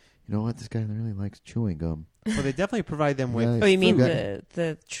like, you know what, this guy really likes chewing gum? Well, they definitely provide them with. Nice. Oh, you mean Okay.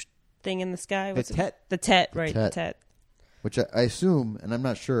 the thing in the sky? The tet. The tet, right? The tet. Which I assume, and I'm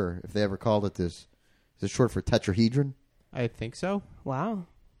not sure if they ever called it this. Is it short for tetrahedron? I think so. Wow.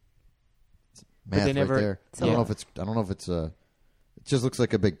 But Math they never- right there. So- I don't know if it's a. It just looks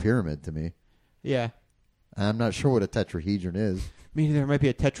like a big pyramid to me. Yeah. I'm not sure what a tetrahedron is. Meaning there might be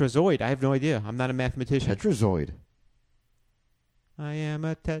a tetrazoid. I have no idea. I'm not a mathematician. Tetrazoid. I am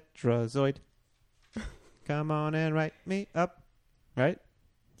a tetrazoid. Come on and write me up. Right?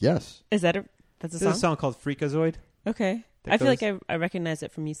 Yes. Is that that's a There's song? a song called Freakazoid. Okay. That I feel like goes- I recognize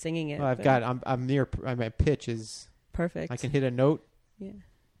it from you singing it. Well, I've but- got. I'm near. My pitch is Perfect. I can hit a note. Yeah.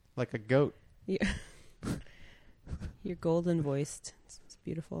 Like a goat. Yeah. You're golden voiced. It's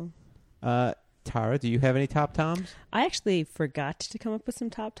beautiful. Tara, do you have any top toms? I actually forgot to come up with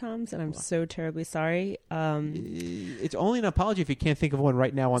some top toms, and I'm so terribly sorry. It's only an apology if you can't think of one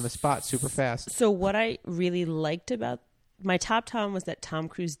right now on the spot super fast. So what I really liked about my top tom was that Tom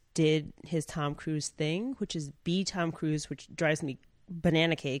Cruise did his Tom Cruise thing, which is be Tom Cruise, which drives me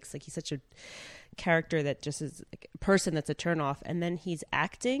banana cakes. Like, he's such a character that just is like a person that's a turnoff. And then he's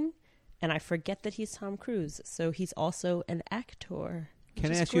acting, and I forget that he's Tom Cruise. So he's also an actor.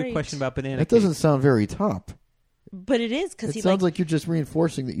 Can I ask you a question about banana That cakes? doesn't sound very top. But it is, because It he sounds like you're just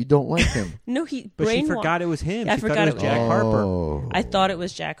reinforcing that you don't like him. No, he But she brainwa- forgot it was him. I She forgot thought it was Jack Harper. I thought it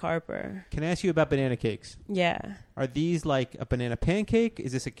was Jack Harper. Can I ask you about banana cakes? Yeah. Are these like a banana pancake?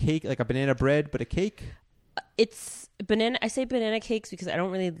 Is this a cake, like a banana bread, but a cake? It's banana. I say banana cakes because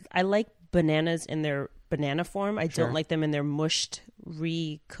I like bananas in their banana form. I Sure. don't like them in their mushed,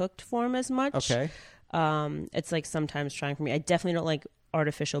 recooked form as much. Okay. It's like sometimes trying for me. I definitely don't like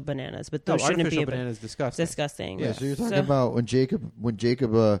artificial bananas, but No, those shouldn't artificial be banana is disgusting. Disgusting. Yeah. So you're talking about when Jacob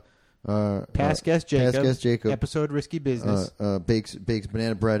Past guest Jacob, Jacob episode Risky Business. bakes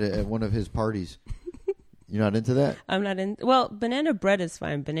banana bread at one of his parties. You're not into that? I'm not in. Well, banana bread is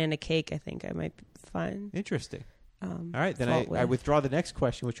fine. Banana cake, I think I might be fine. Interesting. All right, then fault I with. withdraw the next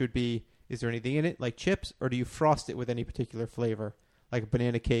question, which would be: is there anything in it like chips, or do you frost it with any particular flavor, like a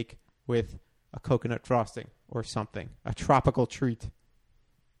banana cake with a coconut frosting or something, a tropical treat?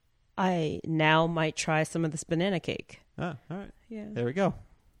 I now might try some of this banana cake. Ah, all right. Yeah. There we go.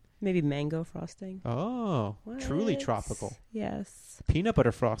 Maybe mango frosting. Oh, truly What? tropical. Yes. Peanut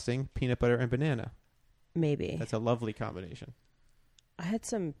butter frosting, peanut butter and banana. Maybe. That's a lovely combination. I had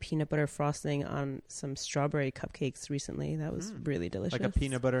some peanut butter frosting on some strawberry cupcakes recently. That was really delicious. Like a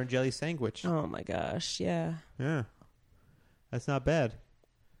peanut butter and jelly sandwich. Oh my gosh, yeah. Yeah. That's not bad.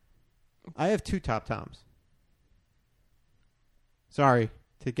 I have two top toms. Sorry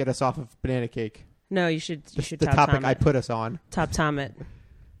to get us off of banana cake. No, you should The top topic tom I it. put us on. Top tom it.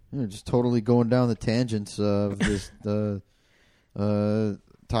 You're just totally going down the tangents of this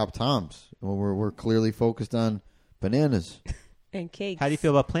top toms. Well, we're clearly focused on bananas. And cakes. How do you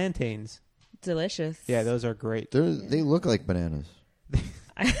feel about plantains? Delicious. Yeah, those are great. They look like bananas,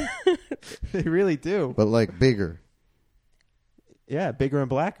 They really do. but like bigger. Yeah, bigger and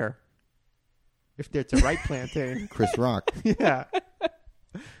blacker. If it's a right plantain. Chris Rock. Yeah.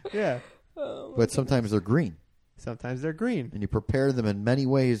 Yeah. But sometimes they're green, Sometimes they're green. and you prepare them in many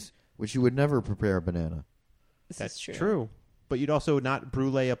ways which you would never prepare a banana. This That's is true. true. But you'd also not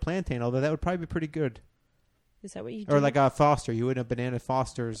brulee a plantain, although that would probably be pretty good. Is that what you do? Or like a Foster. You wouldn't have banana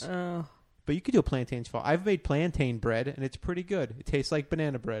Fosters. Oh. But you could do a plantain Foster. I've made plantain bread, and it's pretty good. It tastes like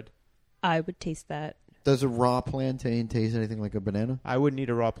banana bread. I would taste that. Does a raw plantain taste anything like a banana? I wouldn't eat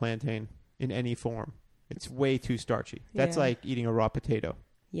a raw plantain in any form. It's way too starchy. That's Yeah. like eating a raw potato.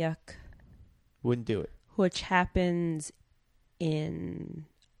 Yuck. Wouldn't do it. Which happens in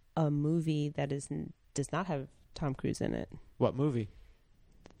a movie that does not have Tom Cruise in it. What movie?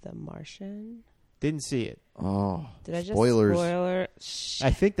 The Martian. Didn't see it. Oh, Did I just spoilers. spoiler? I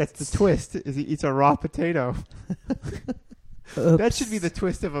think that's the twist. Is he eats a raw potato? That should be the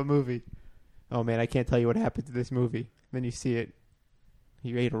twist of a movie. Oh man, I can't tell you what happened to this movie. Then you see it.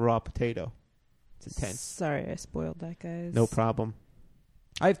 He ate a raw potato. It's intense. Sorry, I spoiled that, guys. No problem.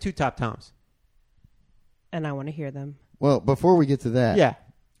 I have two top toms. And I want to hear them. Well, before we get to that, Yeah.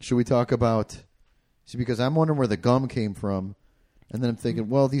 should we talk about? See, because I'm wondering where the gum came from, and then I'm thinking,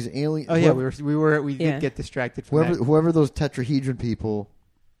 well, these aliens. Oh yeah, we Yeah. did get distracted from that. whoever those tetrahedron people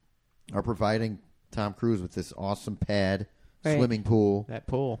are providing Tom Cruise with this awesome pad, Right. swimming pool, That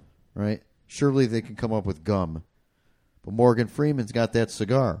pool. right? Surely they can come up with gum. But Morgan Freeman's got that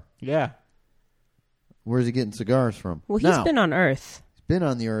cigar. Yeah. Where's he getting cigars from? Well, he's Now, been on Earth. been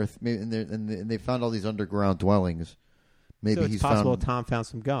on the Earth, maybe, and they found all these underground dwellings. Maybe so it's he's possible found Tom found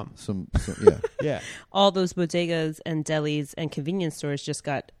some gum. Yeah. Yeah. All those bodegas and delis and convenience stores just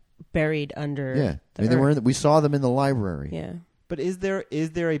got buried under. Yeah, the they were. earth. We saw them in the library. Yeah. But is there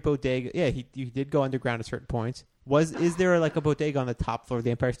a bodega? Yeah, he did go underground at certain points. Is there like a bodega on the top floor of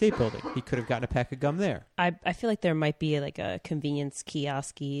the Empire State Building? He could have gotten a pack of gum there. I feel like there might be like a convenience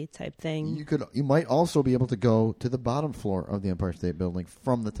kiosk-y type thing. You might also be able to go to the bottom floor of the Empire State Building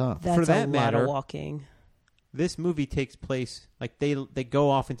from the top. That's For that a lot matter, of walking. This movie takes place like they go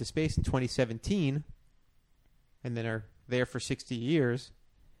off into space in 2017, and then are there for 60 years.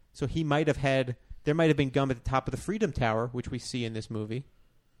 So there might have been gum at the top of the Freedom Tower, which we see in this movie.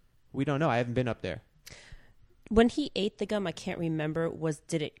 We don't know. I haven't been up there. When he ate the gum, I can't remember. Was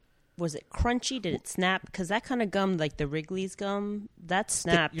it crunchy? Did it snap? Because that kind of gum, like the Wrigley's gum, that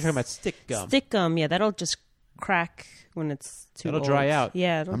snaps. You're talking about stick gum. Stick gum, yeah, that'll just crack when it's too That'll old. dry out.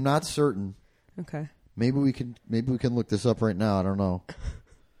 Yeah, I'm not certain. Okay. Maybe we can look this up right now. I don't know.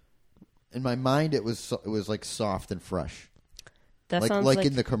 In my mind, it was like soft and fresh. That sounds like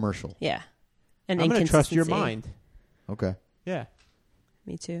in the commercial. Yeah. And I'm going to trust your inconsistency. mind. Okay. Yeah.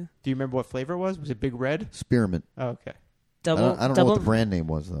 Me too. Do you remember what flavor it was? Was it Big Red? Spearmint. Oh, okay. Double. I don't know what the brand name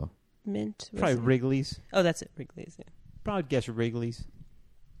was though. Mint. was Probably it? Wrigley's. Oh, that's it. Wrigley's. Yeah. Probably guess Wrigley's.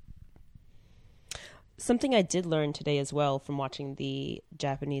 Something I did learn today as well from watching the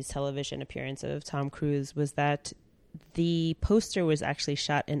Japanese television appearance of Tom Cruise was that the poster was actually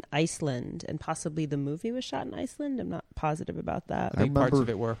shot in Iceland, and possibly the movie was shot in Iceland. I'm not positive about that. I think parts of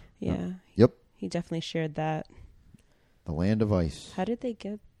it were. Yeah. Yep. He definitely shared that. The land of ice. How did they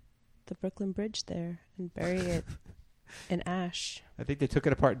get the Brooklyn Bridge there and bury it in ash? I think they took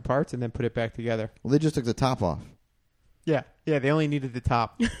it apart in parts and then put it back together. Well, they just took the top off. Yeah. Yeah, they only needed the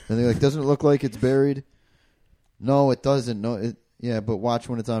top. And they're like, doesn't it look like it's buried? No, it doesn't. No, but watch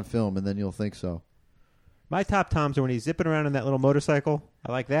when it's on film, and then you'll think so. My top Toms are when he's zipping around on that little motorcycle.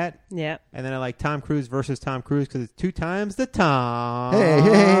 I like that. Yeah. And then I like Tom Cruise versus Tom Cruise because it's 2 times the Tom. Hey,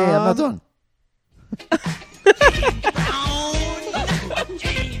 I'm not done.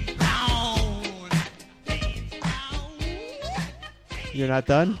 You're not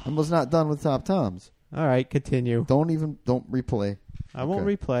done? I was not done with Top Toms. All right, continue. Don't replay. I won't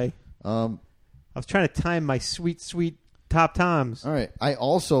Okay. replay. I was trying to time my sweet, sweet Top Toms. All right. I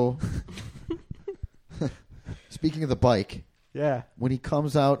also, speaking of the bike, Yeah. when he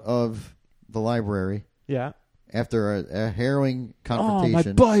comes out of the library, Yeah. after a harrowing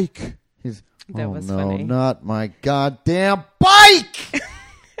confrontation, Oh, my bike. He's, That oh was no, funny. not my goddamn bike!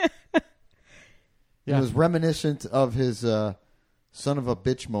 Yeah. It was reminiscent of his son of a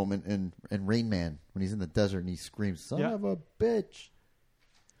bitch moment in Rain Man when he's in the desert and he screams, son Yeah. of a bitch.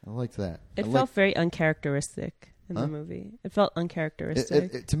 I liked that. It I felt very uncharacteristic in Huh? the movie. It felt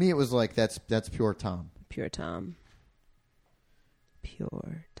uncharacteristic. to me, it was like, that's pure Tom. Pure Tom.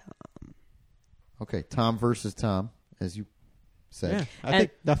 Pure Tom. Okay, Tom versus Tom, as you said. Yeah. I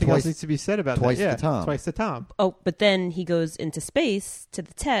think nothing else needs to be said about twice that. Yeah. the Tom. Twice the Tom. Oh, but then he goes into space to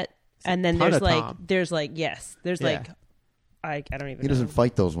the Tet, and then ton there's of like, Tom. there's Yeah. like, I don't even know. He doesn't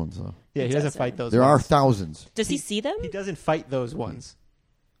fight those ones, though. Yeah, he doesn't fight those There ones. are thousands. Does he see them? He doesn't fight those ones.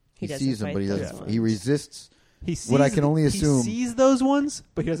 He doesn't sees them, fight but he those doesn't. ones. He resists. He sees what I can only assume. He sees those ones,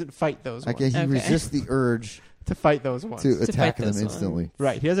 but he doesn't fight those ones. Okay, he resists the urge to fight those ones. to To attack fight them those instantly. ones.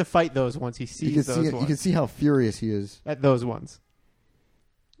 Right. He doesn't fight those ones. He sees You can those see it, ones. you can see how furious he is. At those ones.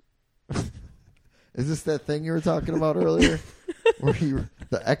 Is this that thing you were talking about earlier? Where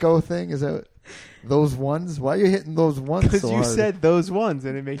the echo thing? Is that those ones? Why are you hitting those ones Because so you hard? said those ones,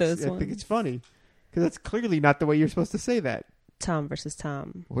 and it makes. Those I think ones. it's funny. Because that's clearly not the way you're supposed to say that. Tom versus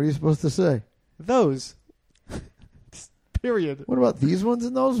Tom. What are you supposed to say? Those. Period. What about these ones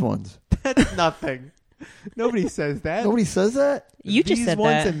and those ones? That's nothing. Nobody says that. Nobody says that? You just These said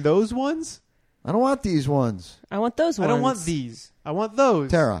ones that. and those ones? I don't want these ones. I want those I ones. don't want these. I want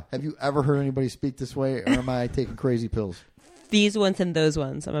those. Tara, have you ever heard anybody speak this way, or am I taking crazy pills? These ones and those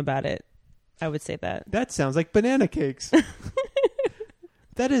ones. I'm about it. I would say that. That sounds like banana cakes.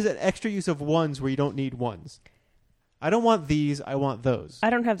 That is an extra use of ones where you don't need ones. I don't want these. I want those. I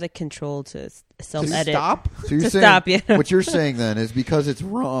don't have the control to self-edit. Stop. So you're To saying, stop, yeah. What you're saying then is because it's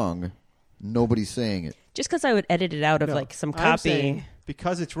wrong, nobody's saying it. Just because I would edit it out of No. like some I'm copy. saying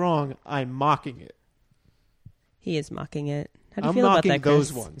because it's wrong, I'm mocking it. He is mocking it. How do you I'm feel about mocking that,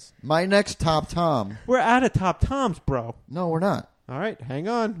 those Chris? ones. My next Top Tom. We're out of Top Toms, bro. No, we're not. All right, hang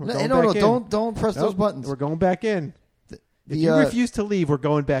on. We're No, going no, back in. don't press those Nope, buttons. We're going back in. If The, you refuse to leave, we're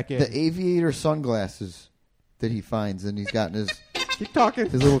going back in. the aviator sunglasses that he finds, and he's got in his Keep talking.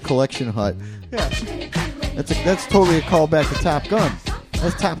 little collection hut. Yeah. That's totally a callback to Top Gun.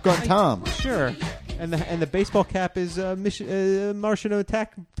 That's Top Gun Tom. Sure. And the baseball cap is Martian Who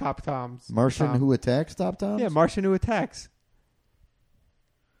Attack Top Toms. Martian Tom. Who Attacks Top Toms? Yeah, Martian Who Attacks.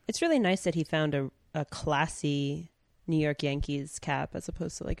 It's really nice that he found a classy New York Yankees cap as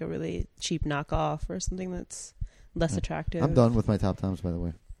opposed to like a really cheap knockoff or something that's less attractive. I'm done with my Top Toms, by the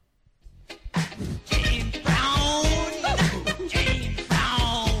way.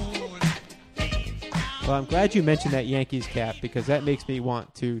 Well, I'm glad you mentioned that Yankees cap because that makes me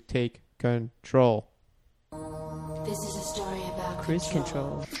want to take control. This is a story about cruise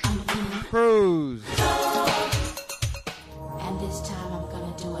control. Cruise. And this time I'm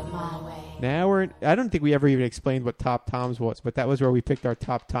going to do it my way. Now I don't think we ever even explained what Top Toms was, but that was where we picked our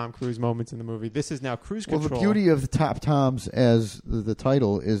top Tom Cruise moments in the movie. This is now Cruise Control. Well, the beauty of the Top Toms as the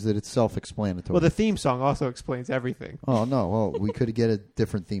title is that it's self-explanatory. Well, the theme song also explains everything. Oh, no. Well, we could get a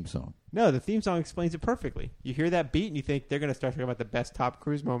different theme song. No, the theme song explains it perfectly. You hear that beat and you think they're going to start talking about the best top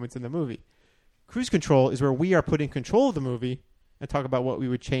Cruise moments in the movie. Cruise Control is where we are put in control of the movie and talk about what we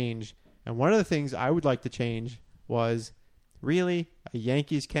would change. And one of the things I would like to change was, really, a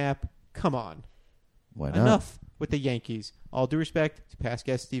Yankees cap? Come on. Why not? Enough with the Yankees. All due respect to past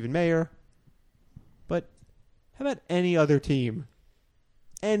guest Stephen Mayer. But how about any other team?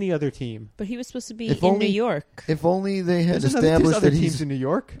 Any other team. But he was supposed to be If in only- New York. If only they had There's established other that teams he's... in New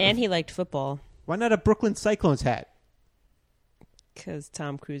York. And he liked football. Why not a Brooklyn Cyclones hat? Because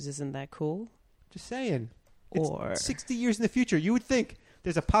Tom Cruise isn't that cool. Just saying. Or It's 60 years in the future. You would think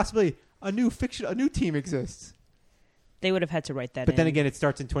there's a possibility a new team exists. they would have had to write that But in. then again, it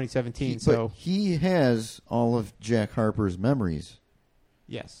starts in 2017, But so he has all of Jack Harper's memories.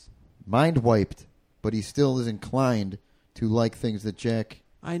 yes. Mind wiped, but he still is inclined to like things that Jack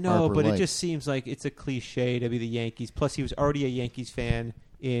I know, Harper but liked. it just seems like it's a cliche to be the Yankees. Plus, he was already a Yankees fan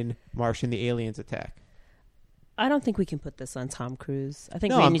in Martian the Aliens Attack. I don't think we can put this on Tom Cruise. I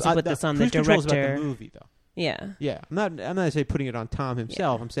think No, we I'm- need to put this on the Cruise Control is director. about the movie, though. Yeah. Yeah, I'm not saying putting it on Tom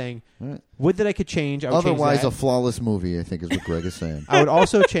himself. I'm saying Right. would that I could change. I would Otherwise, change a that. flawless movie, I think is what Greg is saying. I would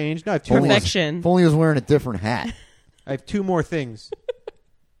also change. No, I have two more. Perfection. If only he was wearing a different hat. I have two more things.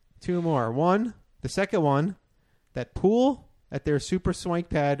 Two more. One, the second one, that pool at their super swank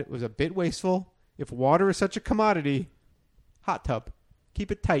pad was a bit wasteful. If water is such a commodity, hot tub.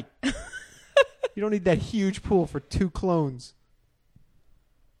 Keep it tight. You don't need that huge pool for two clones.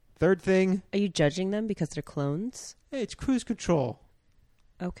 Third thing, Are you judging them because they're clones? hey, it's Cruise Control.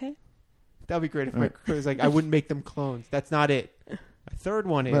 Okay. That would be great if my crew was like, I wouldn't make them clones. That's not it. My third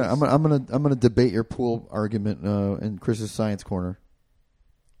one is I'm gonna debate your pool argument in Chris's Science Corner.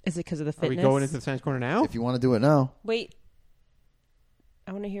 Is it because of the Are fitness? we going into the science corner now? If you want to do it now, Wait.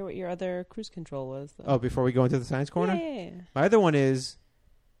 I want to hear what your other cruise control was, though. Oh, before we go into the science corner? Yeah. My other one is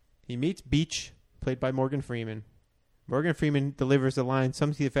he meets Beach, played by Morgan Freeman. Morgan Freeman delivers a line,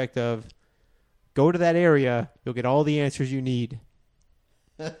 something to the effect of, go to that area, you'll get all the answers you need.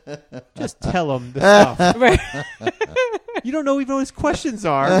 Just tell him the stuff. Right. You don't know even what his questions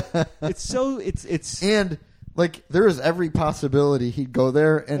are. It's and like there is every possibility he'd go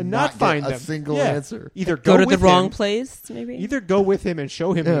there and not get find a them. single Yeah. answer. Either Go to the with wrong him- place, maybe? Either go with him and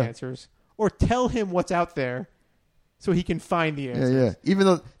show him the Yeah. answers, or tell him what's out there so he can find the Yeah, answers. yeah. Even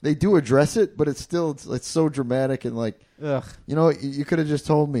though they do address it, but it's still it's so dramatic and like Ugh. you know you could have just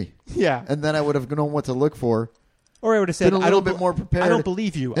told me, Yeah. and then I would have known what to look for. Or I would have said, Been a I little don't bit be- more prepared. I don't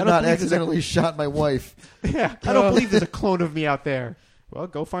believe you. I And don't not believe there's a- accidentally shot my wife. Yeah, I don't believe there's a clone of me out there. Well,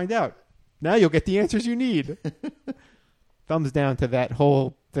 go find out. Now you'll get the answers you need. Thumbs down to that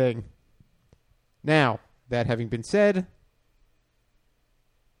whole thing. Now, that having been said,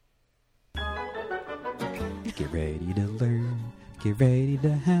 Get ready to learn. Get ready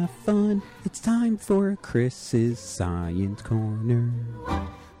to have fun. It's time for Chris's Science Corner.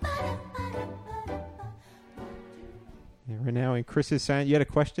 we're now in Chris's science. You had a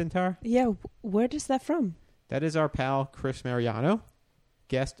question, Tar? Yeah. Where is that from? That is our pal Chris Mariano,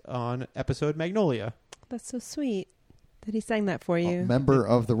 guest on episode Magnolia. That's so sweet that he sang that for you. Member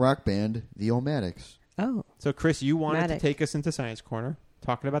of the rock band, the Omatics. Oh. So, Chris, you wanted Matic. to take us into Science Corner,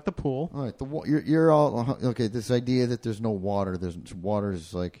 talking about the pool. All right, you're all okay. This idea that there's no water, there's water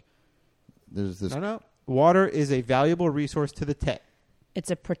is like there's this. No. Water is a valuable resource to the Tet.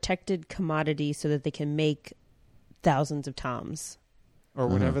 It's a protected commodity so that they can make thousands of toms. Or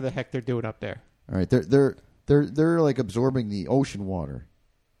whatever the heck they're doing up there. All right, they're like absorbing the ocean water.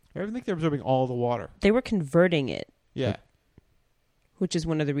 I think they're absorbing all the water. They were converting it. Yeah. Which is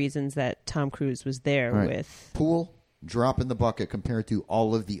one of the reasons that Tom Cruise was there All right. with, Pool, drop in the bucket compared to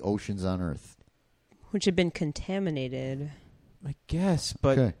all of the oceans on Earth. which had been contaminated. I guess,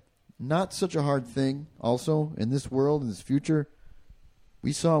 but Okay, not such a hard thing. Also, in this world, in this future,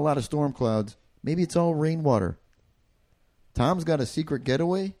 We saw a lot of storm clouds. Maybe it's all rainwater. Tom's got a secret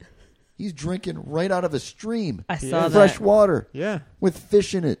getaway. He's drinking right out of a stream. I saw that. Fresh water. Yeah. With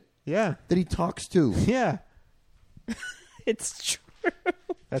fish in it. Yeah. That he talks to. Yeah. It's true.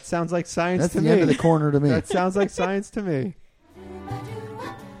 That sounds like science That's to the me. end of the corner to me. That sounds like science to me.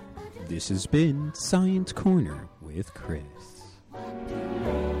 This has been Science Corner with Chris.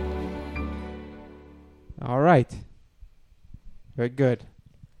 All right. Very good.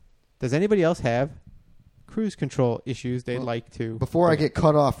 Does anybody else have cruise control issues they'd like to? Before I get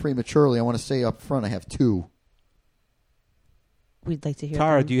cut off prematurely, I want to say up front I have 2. We'd like to hear.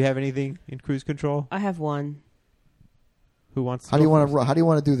 Tara, them. do you have anything in cruise control? I have one. Who wants to How do you go want first? to how do you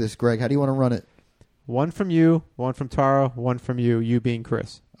want to do this, Greg? How do you want to run it? One from you, one from Tara, one from you being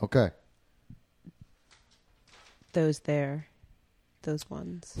Chris. Okay. Those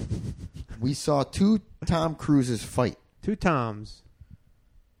ones. We saw 2 Tom Cruises fight. 2 Toms.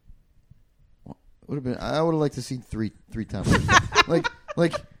 Would have been. I would have liked to see three Toms.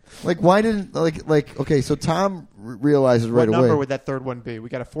 like why didn't okay? So Tom realizes right what away. number would that third one be? We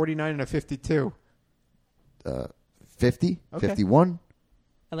got a 49 and a 52. 50, Okay. 51,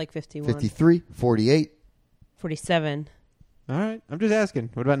 I like 51. 53, 48. 47. All right. I'm just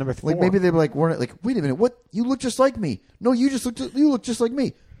asking. What about number 4? Like maybe they were like, weren't like, wait a minute, what? You look just like me. No, you look just like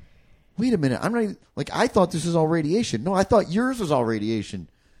me. Wait a minute, I'm not even, like, I thought this was all radiation. No, I thought yours was all radiation.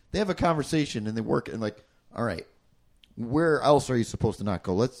 They have a conversation and they work and like, all right, where else are you supposed to not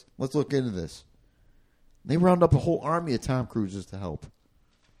go? Let's look into this. They round up a whole army of Tom Cruises to help.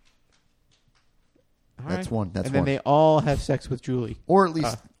 All That's right. one. That's and then one. they all have sex with Julie. Or at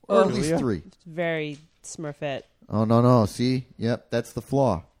least Julia? 3. It's very Smurfette. Oh no! See, yep, that's the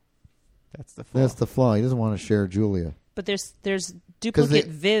flaw. That's the flaw. That's the flaw. He doesn't want to share Julia. But there's duplicate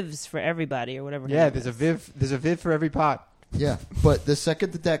Vivs for everybody or whatever. her Yeah, name there's is. a Viv. There's a Viv for every pot. Yeah, but the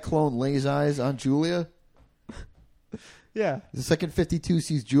second that clone lays eyes on Julia, Yeah. the second 52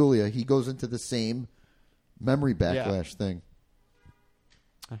 sees Julia, he goes into the same memory backlash thing.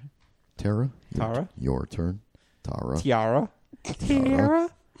 Tara, your turn. Tara. Tiara.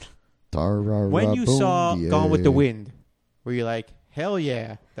 Tara. When you saw Bonier. Gone with the Wind, were you like, hell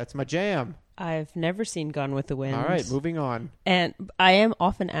yeah, that's my jam? I've never seen Gone with the Wind. All right, moving on. And I am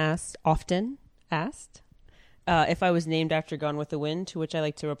often asked if I was named after Gone with the Wind, to which I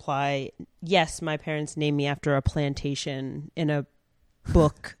like to reply, yes, my parents named me after a plantation in a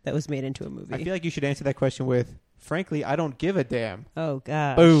book that was made into a movie. I feel like you should answer that question with, frankly, I don't give a damn. Oh,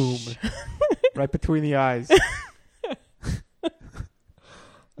 gosh. Boom. Right between the eyes.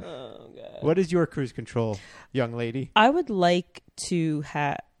 Oh, God. What is your cruise control, young lady? I would like to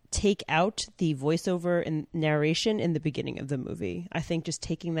take out the voiceover and narration in the beginning of the movie. I think just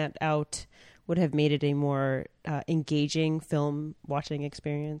taking that out would have made it a more engaging film watching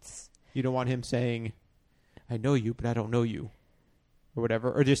experience. You don't want him saying, I know you, but I don't know you. Or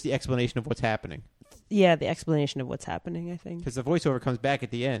whatever. Or just the explanation of what's happening. Yeah, the explanation of what's happening, I think. Because the voiceover comes back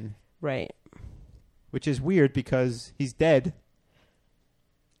at the end. Right. Which is weird because he's dead.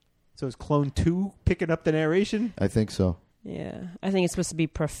 So is Clone 2 picking up the narration? I think so. Yeah. I think it's supposed to be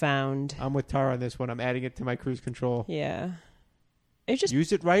profound. I'm with Tara on this one. I'm adding it to my cruise control. Yeah. It just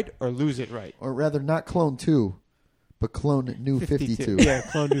use it right or lose it right. Or rather, not Clone 2, but Clone New 52. Yeah,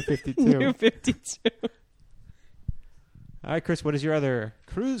 Clone New 52. New 52. All right, Chris, what is your other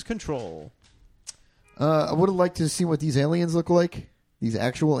cruise control? I would have liked to see what these aliens look like. These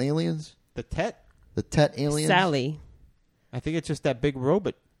actual aliens. The Tet? The Tet aliens. Sally. I think it's just that big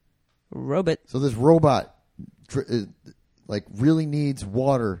robot. So this robot really needs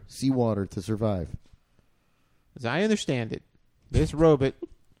water, seawater to survive. As I understand it, this robot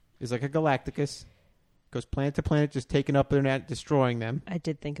is like a Galacticus. Goes planet to planet, just taking up their net, destroying them. I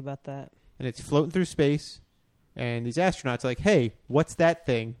did think about that. And it's floating through space. And these astronauts are like, hey, what's that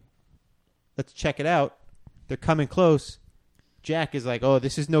thing? Let's check it out. They're coming close. Jack is like, oh,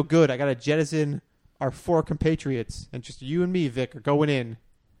 this is no good. I got to jettison our 4 compatriots. And just you and me, Vic, are going in.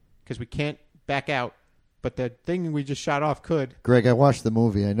 Because we can't back out. But the thing we just shot off could. Greg, I watched the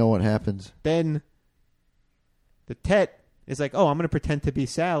movie. I know what happens. Then the Tet is like, oh, I'm going to pretend to be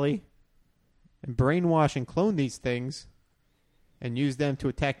Sally and brainwash and clone these things and use them to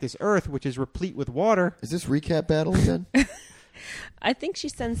attack this Earth, which is replete with water. Is this recap battle again? I think she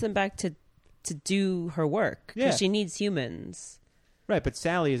sends them back to do her work. Because Yeah. she needs humans. Right, but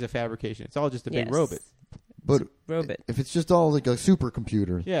Sally is a fabrication. It's all just a big Yes. robot. But robot. if it's just all like a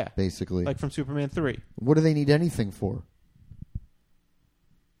supercomputer, Yeah. basically. Like from Superman 3. What do they need anything for?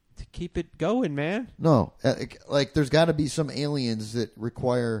 To keep it going, man. No. Like, there's got to be some aliens that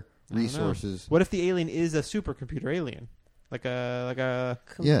require I don't know. resources. What if the alien is a supercomputer alien? like a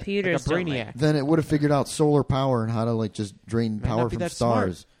Computers like a don't brainiac. like- Then it would have figured out solar power and how to like just drain Might power not be from that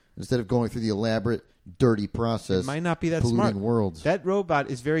stars smart. instead of going through the elaborate, dirty process. It might not be that polluting smart. worlds. That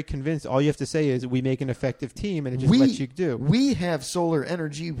robot is very convinced. All you have to say is, "We make an effective team," and it just lets you do. We have solar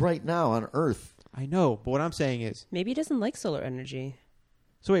energy right now on Earth. I know, but what I'm saying is, Maybe he doesn't like solar energy.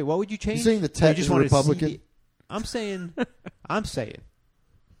 so wait, what would you change? You saying the So Tet you just is a wanted to see Republican? the- I'm saying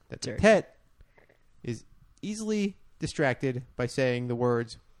that the Dirty. Tet is easily distracted by saying the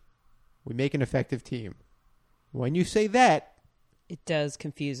words, "We make an effective team." When you say that, It does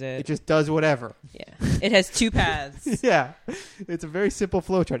confuse it. it just does whatever. Yeah. It has two paths. Yeah, it's a very simple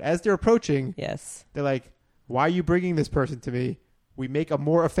flowchart. As they're approaching, Yes. they're like, "Why are you bringing this person to me? We make a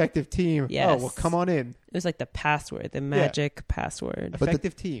more effective team." Yes. Oh, well, come on in. It was like the password, the magic password.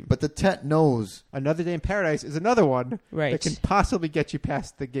 Effective team. But the Tet knows. Another Day in Paradise is another one Right. that can possibly get you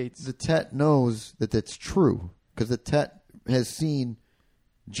past the gates. The Tet knows that that's true because the Tet has seen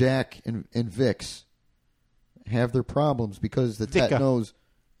Jack and Vix have their problems because the Tet Dicka. knows.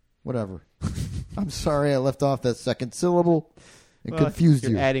 Whatever. I'm sorry I left off that second syllable and Well, confused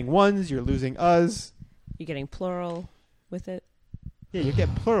you're you. adding ones, you're losing us. You're getting plural with it. Yeah, you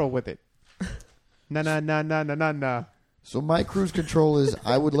get plural with it. Na na na na na na na. So my cruise control is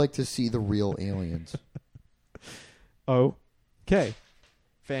I would like to see the real aliens. Okay.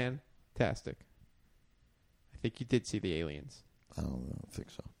 Fantastic. I think you did see the aliens. I don't think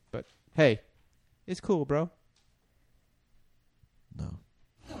so. But hey, it's cool, bro. No.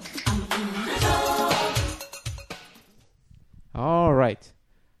 All right.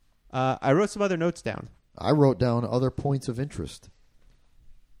 I wrote some other notes down. I wrote down other points of interest.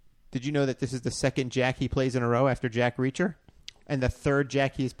 Did you know that this is the second Jack he plays in a row after Jack Reacher? And the third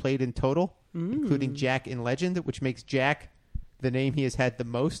Jack he has played in total, including Jack in Legend, which makes Jack the name he has had the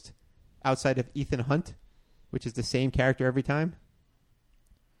most outside of Ethan Hunt, which is the same character every time.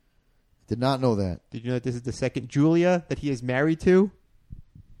 Did not know that. Did you know that this is the second Julia that he is married to?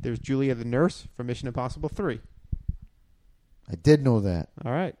 There's Julia the nurse from Mission Impossible 3. I did know that.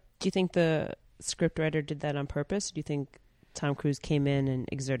 All right. Do you think the scriptwriter did that on purpose? Do you think Tom Cruise came in and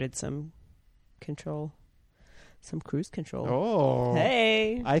exerted some control? Some cruise control. Oh.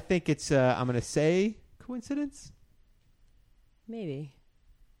 Hey. I think it's, I'm going to say coincidence. Maybe.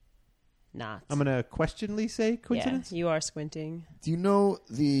 Not. I'm going to questionly say coincidence. Yeah, you are squinting. Do you know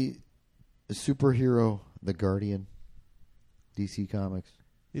the superhero, The Guardian? DC Comics.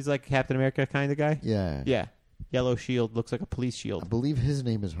 He's like Captain America kind of guy? Yeah. Yeah. Yellow shield, looks like a police shield. I believe his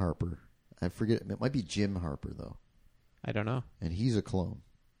name is Harper. I forget. It might be Jim Harper, though. I don't know. And he's a clone.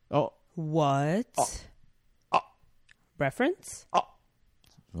 Oh. What? Reference?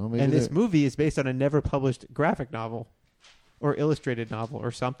 Well, maybe And this they're- movie is based on a never published graphic novel or illustrated novel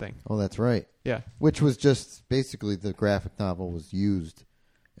or something. Oh, that's right. Yeah. Which was just basically the graphic novel was used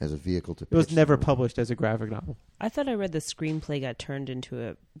as a vehicle to. It was pitch never the movie. published as a graphic novel. I thought I read the screenplay got turned into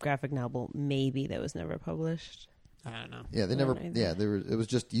a graphic novel, maybe that was never published. I don't know. Yeah, they I never. don't either. Yeah, it was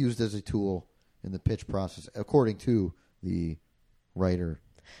just used as a tool in the pitch process, according to the writer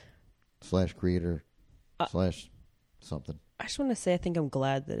 / creator / something. I just want to say I think I'm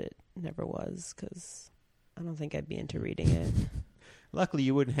glad that it never was, because I don't think I'd be into reading it. Luckily,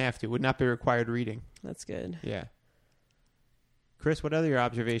 you wouldn't have to. It would not be required reading. That's good. Yeah. Chris, what other your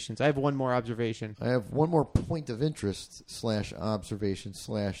observations? I have one more observation. I have one more point of interest / observation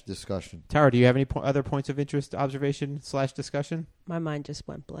 / discussion. Tara, do you have any other points of interest, observation / discussion? My mind just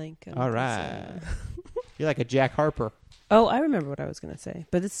went blank. All right. You're like a Jack Harper. Oh, I remember what I was going to say,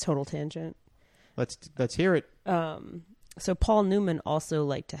 but it's total tangent. Let's hear it. So Paul Newman also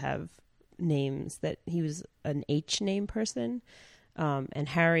liked to have names that he was an H name person. And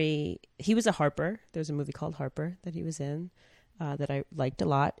Harry, he was a Harper. There's a movie called Harper that he was in that I liked a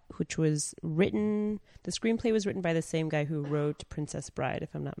lot, which was written, the screenplay was written by the same guy who wrote Princess Bride,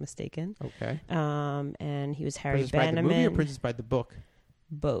 if I'm not mistaken. Okay. And he was Harry Princess Bride the movie or Bannerman. Princess Bride the book?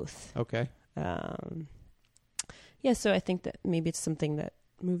 Both. Okay. Yeah, so I think that maybe it's something that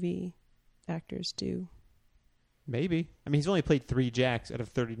movie actors do. Maybe. I mean, he's only played 3 Jacks out of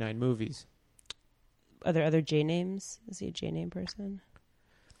 39 movies. Are there other J names? Is he a J name person?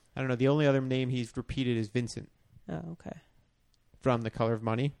 I don't know. The only other name he's repeated is Vincent. Oh, okay. From The Color of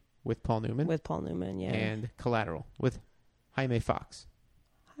Money with Paul Newman. With Paul Newman, yeah. And Collateral with Jaime Fox.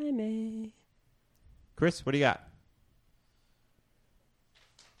 Jaime. Chris, what do you got?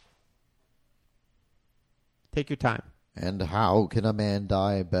 Take your time. And how can a man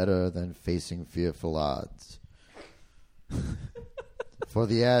die better than facing fearful odds? For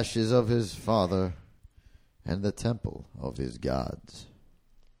the ashes of his father and the temple of his gods.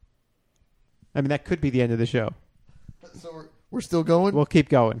 I mean, that could be the end of the show. So We're still going? We'll keep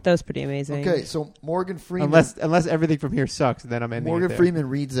going. That was pretty amazing. Okay, so Morgan Freeman... Unless everything from here sucks, then I'm ending Morgan it there. Freeman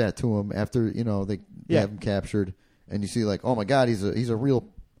reads that to him after, they have him captured. And you see, like, oh my God, he's a real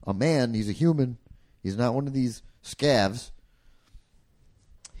man. He's a human. He's not one of these scavs.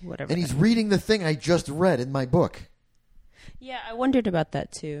 Whatever. And he's reading the thing I just read in my book. Yeah, I wondered about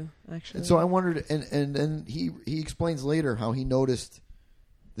that too, actually. And so I wondered, and he explains later how he noticed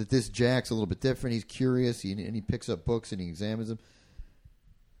that this Jack's a little bit different. He's curious, and he picks up books and he examines them.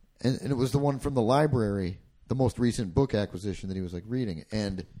 And it was the one from the library, the most recent book acquisition that he was like reading.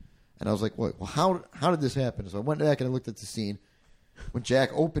 And I was like, well, how did this happen? So I went back and I looked at the scene. When Jack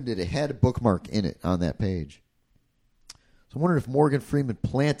opened it, it had a bookmark in it on that page. So I wondered if Morgan Freeman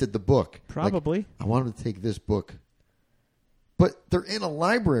planted the book. Probably. Like, I wanted to take this book. But they're in a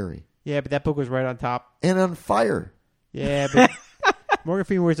library. Yeah, but that book was right on top. And on fire. Yeah, but Morgan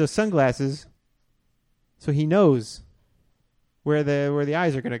Freeman wears those sunglasses, so he knows where the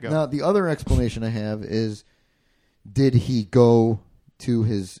eyes are going to go. Now, the other explanation I have is, did he go to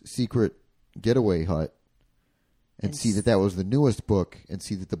his secret getaway hut and see that was the newest book and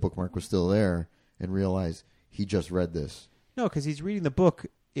see that the bookmark was still there and realize he just read this? No, because he's reading the book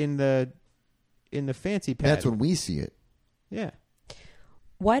in the fancy pad. That's when we see it. Yeah.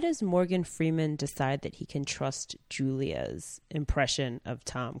 Why does Morgan Freeman decide that he can trust Julia's impression of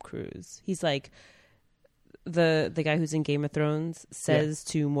Tom Cruise? He's like the guy who's in Game of Thrones says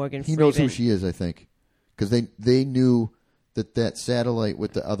to Morgan Freeman. He knows who she is, I think, because they knew that satellite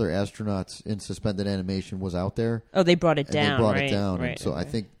with the other astronauts in suspended animation was out there. Oh, they brought it and down. They brought right, it down, right, and so okay. I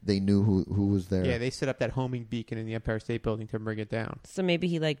think they knew who was there. Yeah, they set up that homing beacon in the Empire State Building to bring it down. So maybe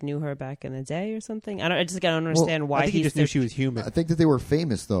he knew her back in the day or something. I just don't understand why I think he just knew she was human. I think that they were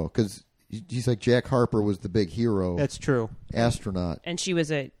famous though, because he's like Jack Harper was the big hero. That's true. Astronaut, and she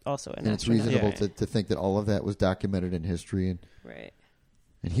was also an and it's astronaut. reasonable to think that all of that was documented in history, and right.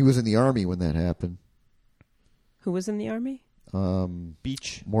 And he was in the army when that happened. Who was in the army?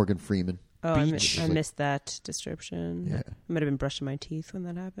 Beach. Morgan Freeman. Oh, Beach. I missed that description. Yeah. I might have been brushing my teeth when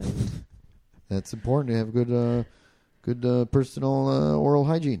that happened. That's important to have good personal oral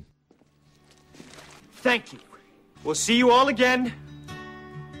hygiene. Thank you. We'll see you all again.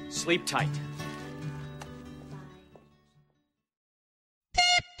 Sleep tight.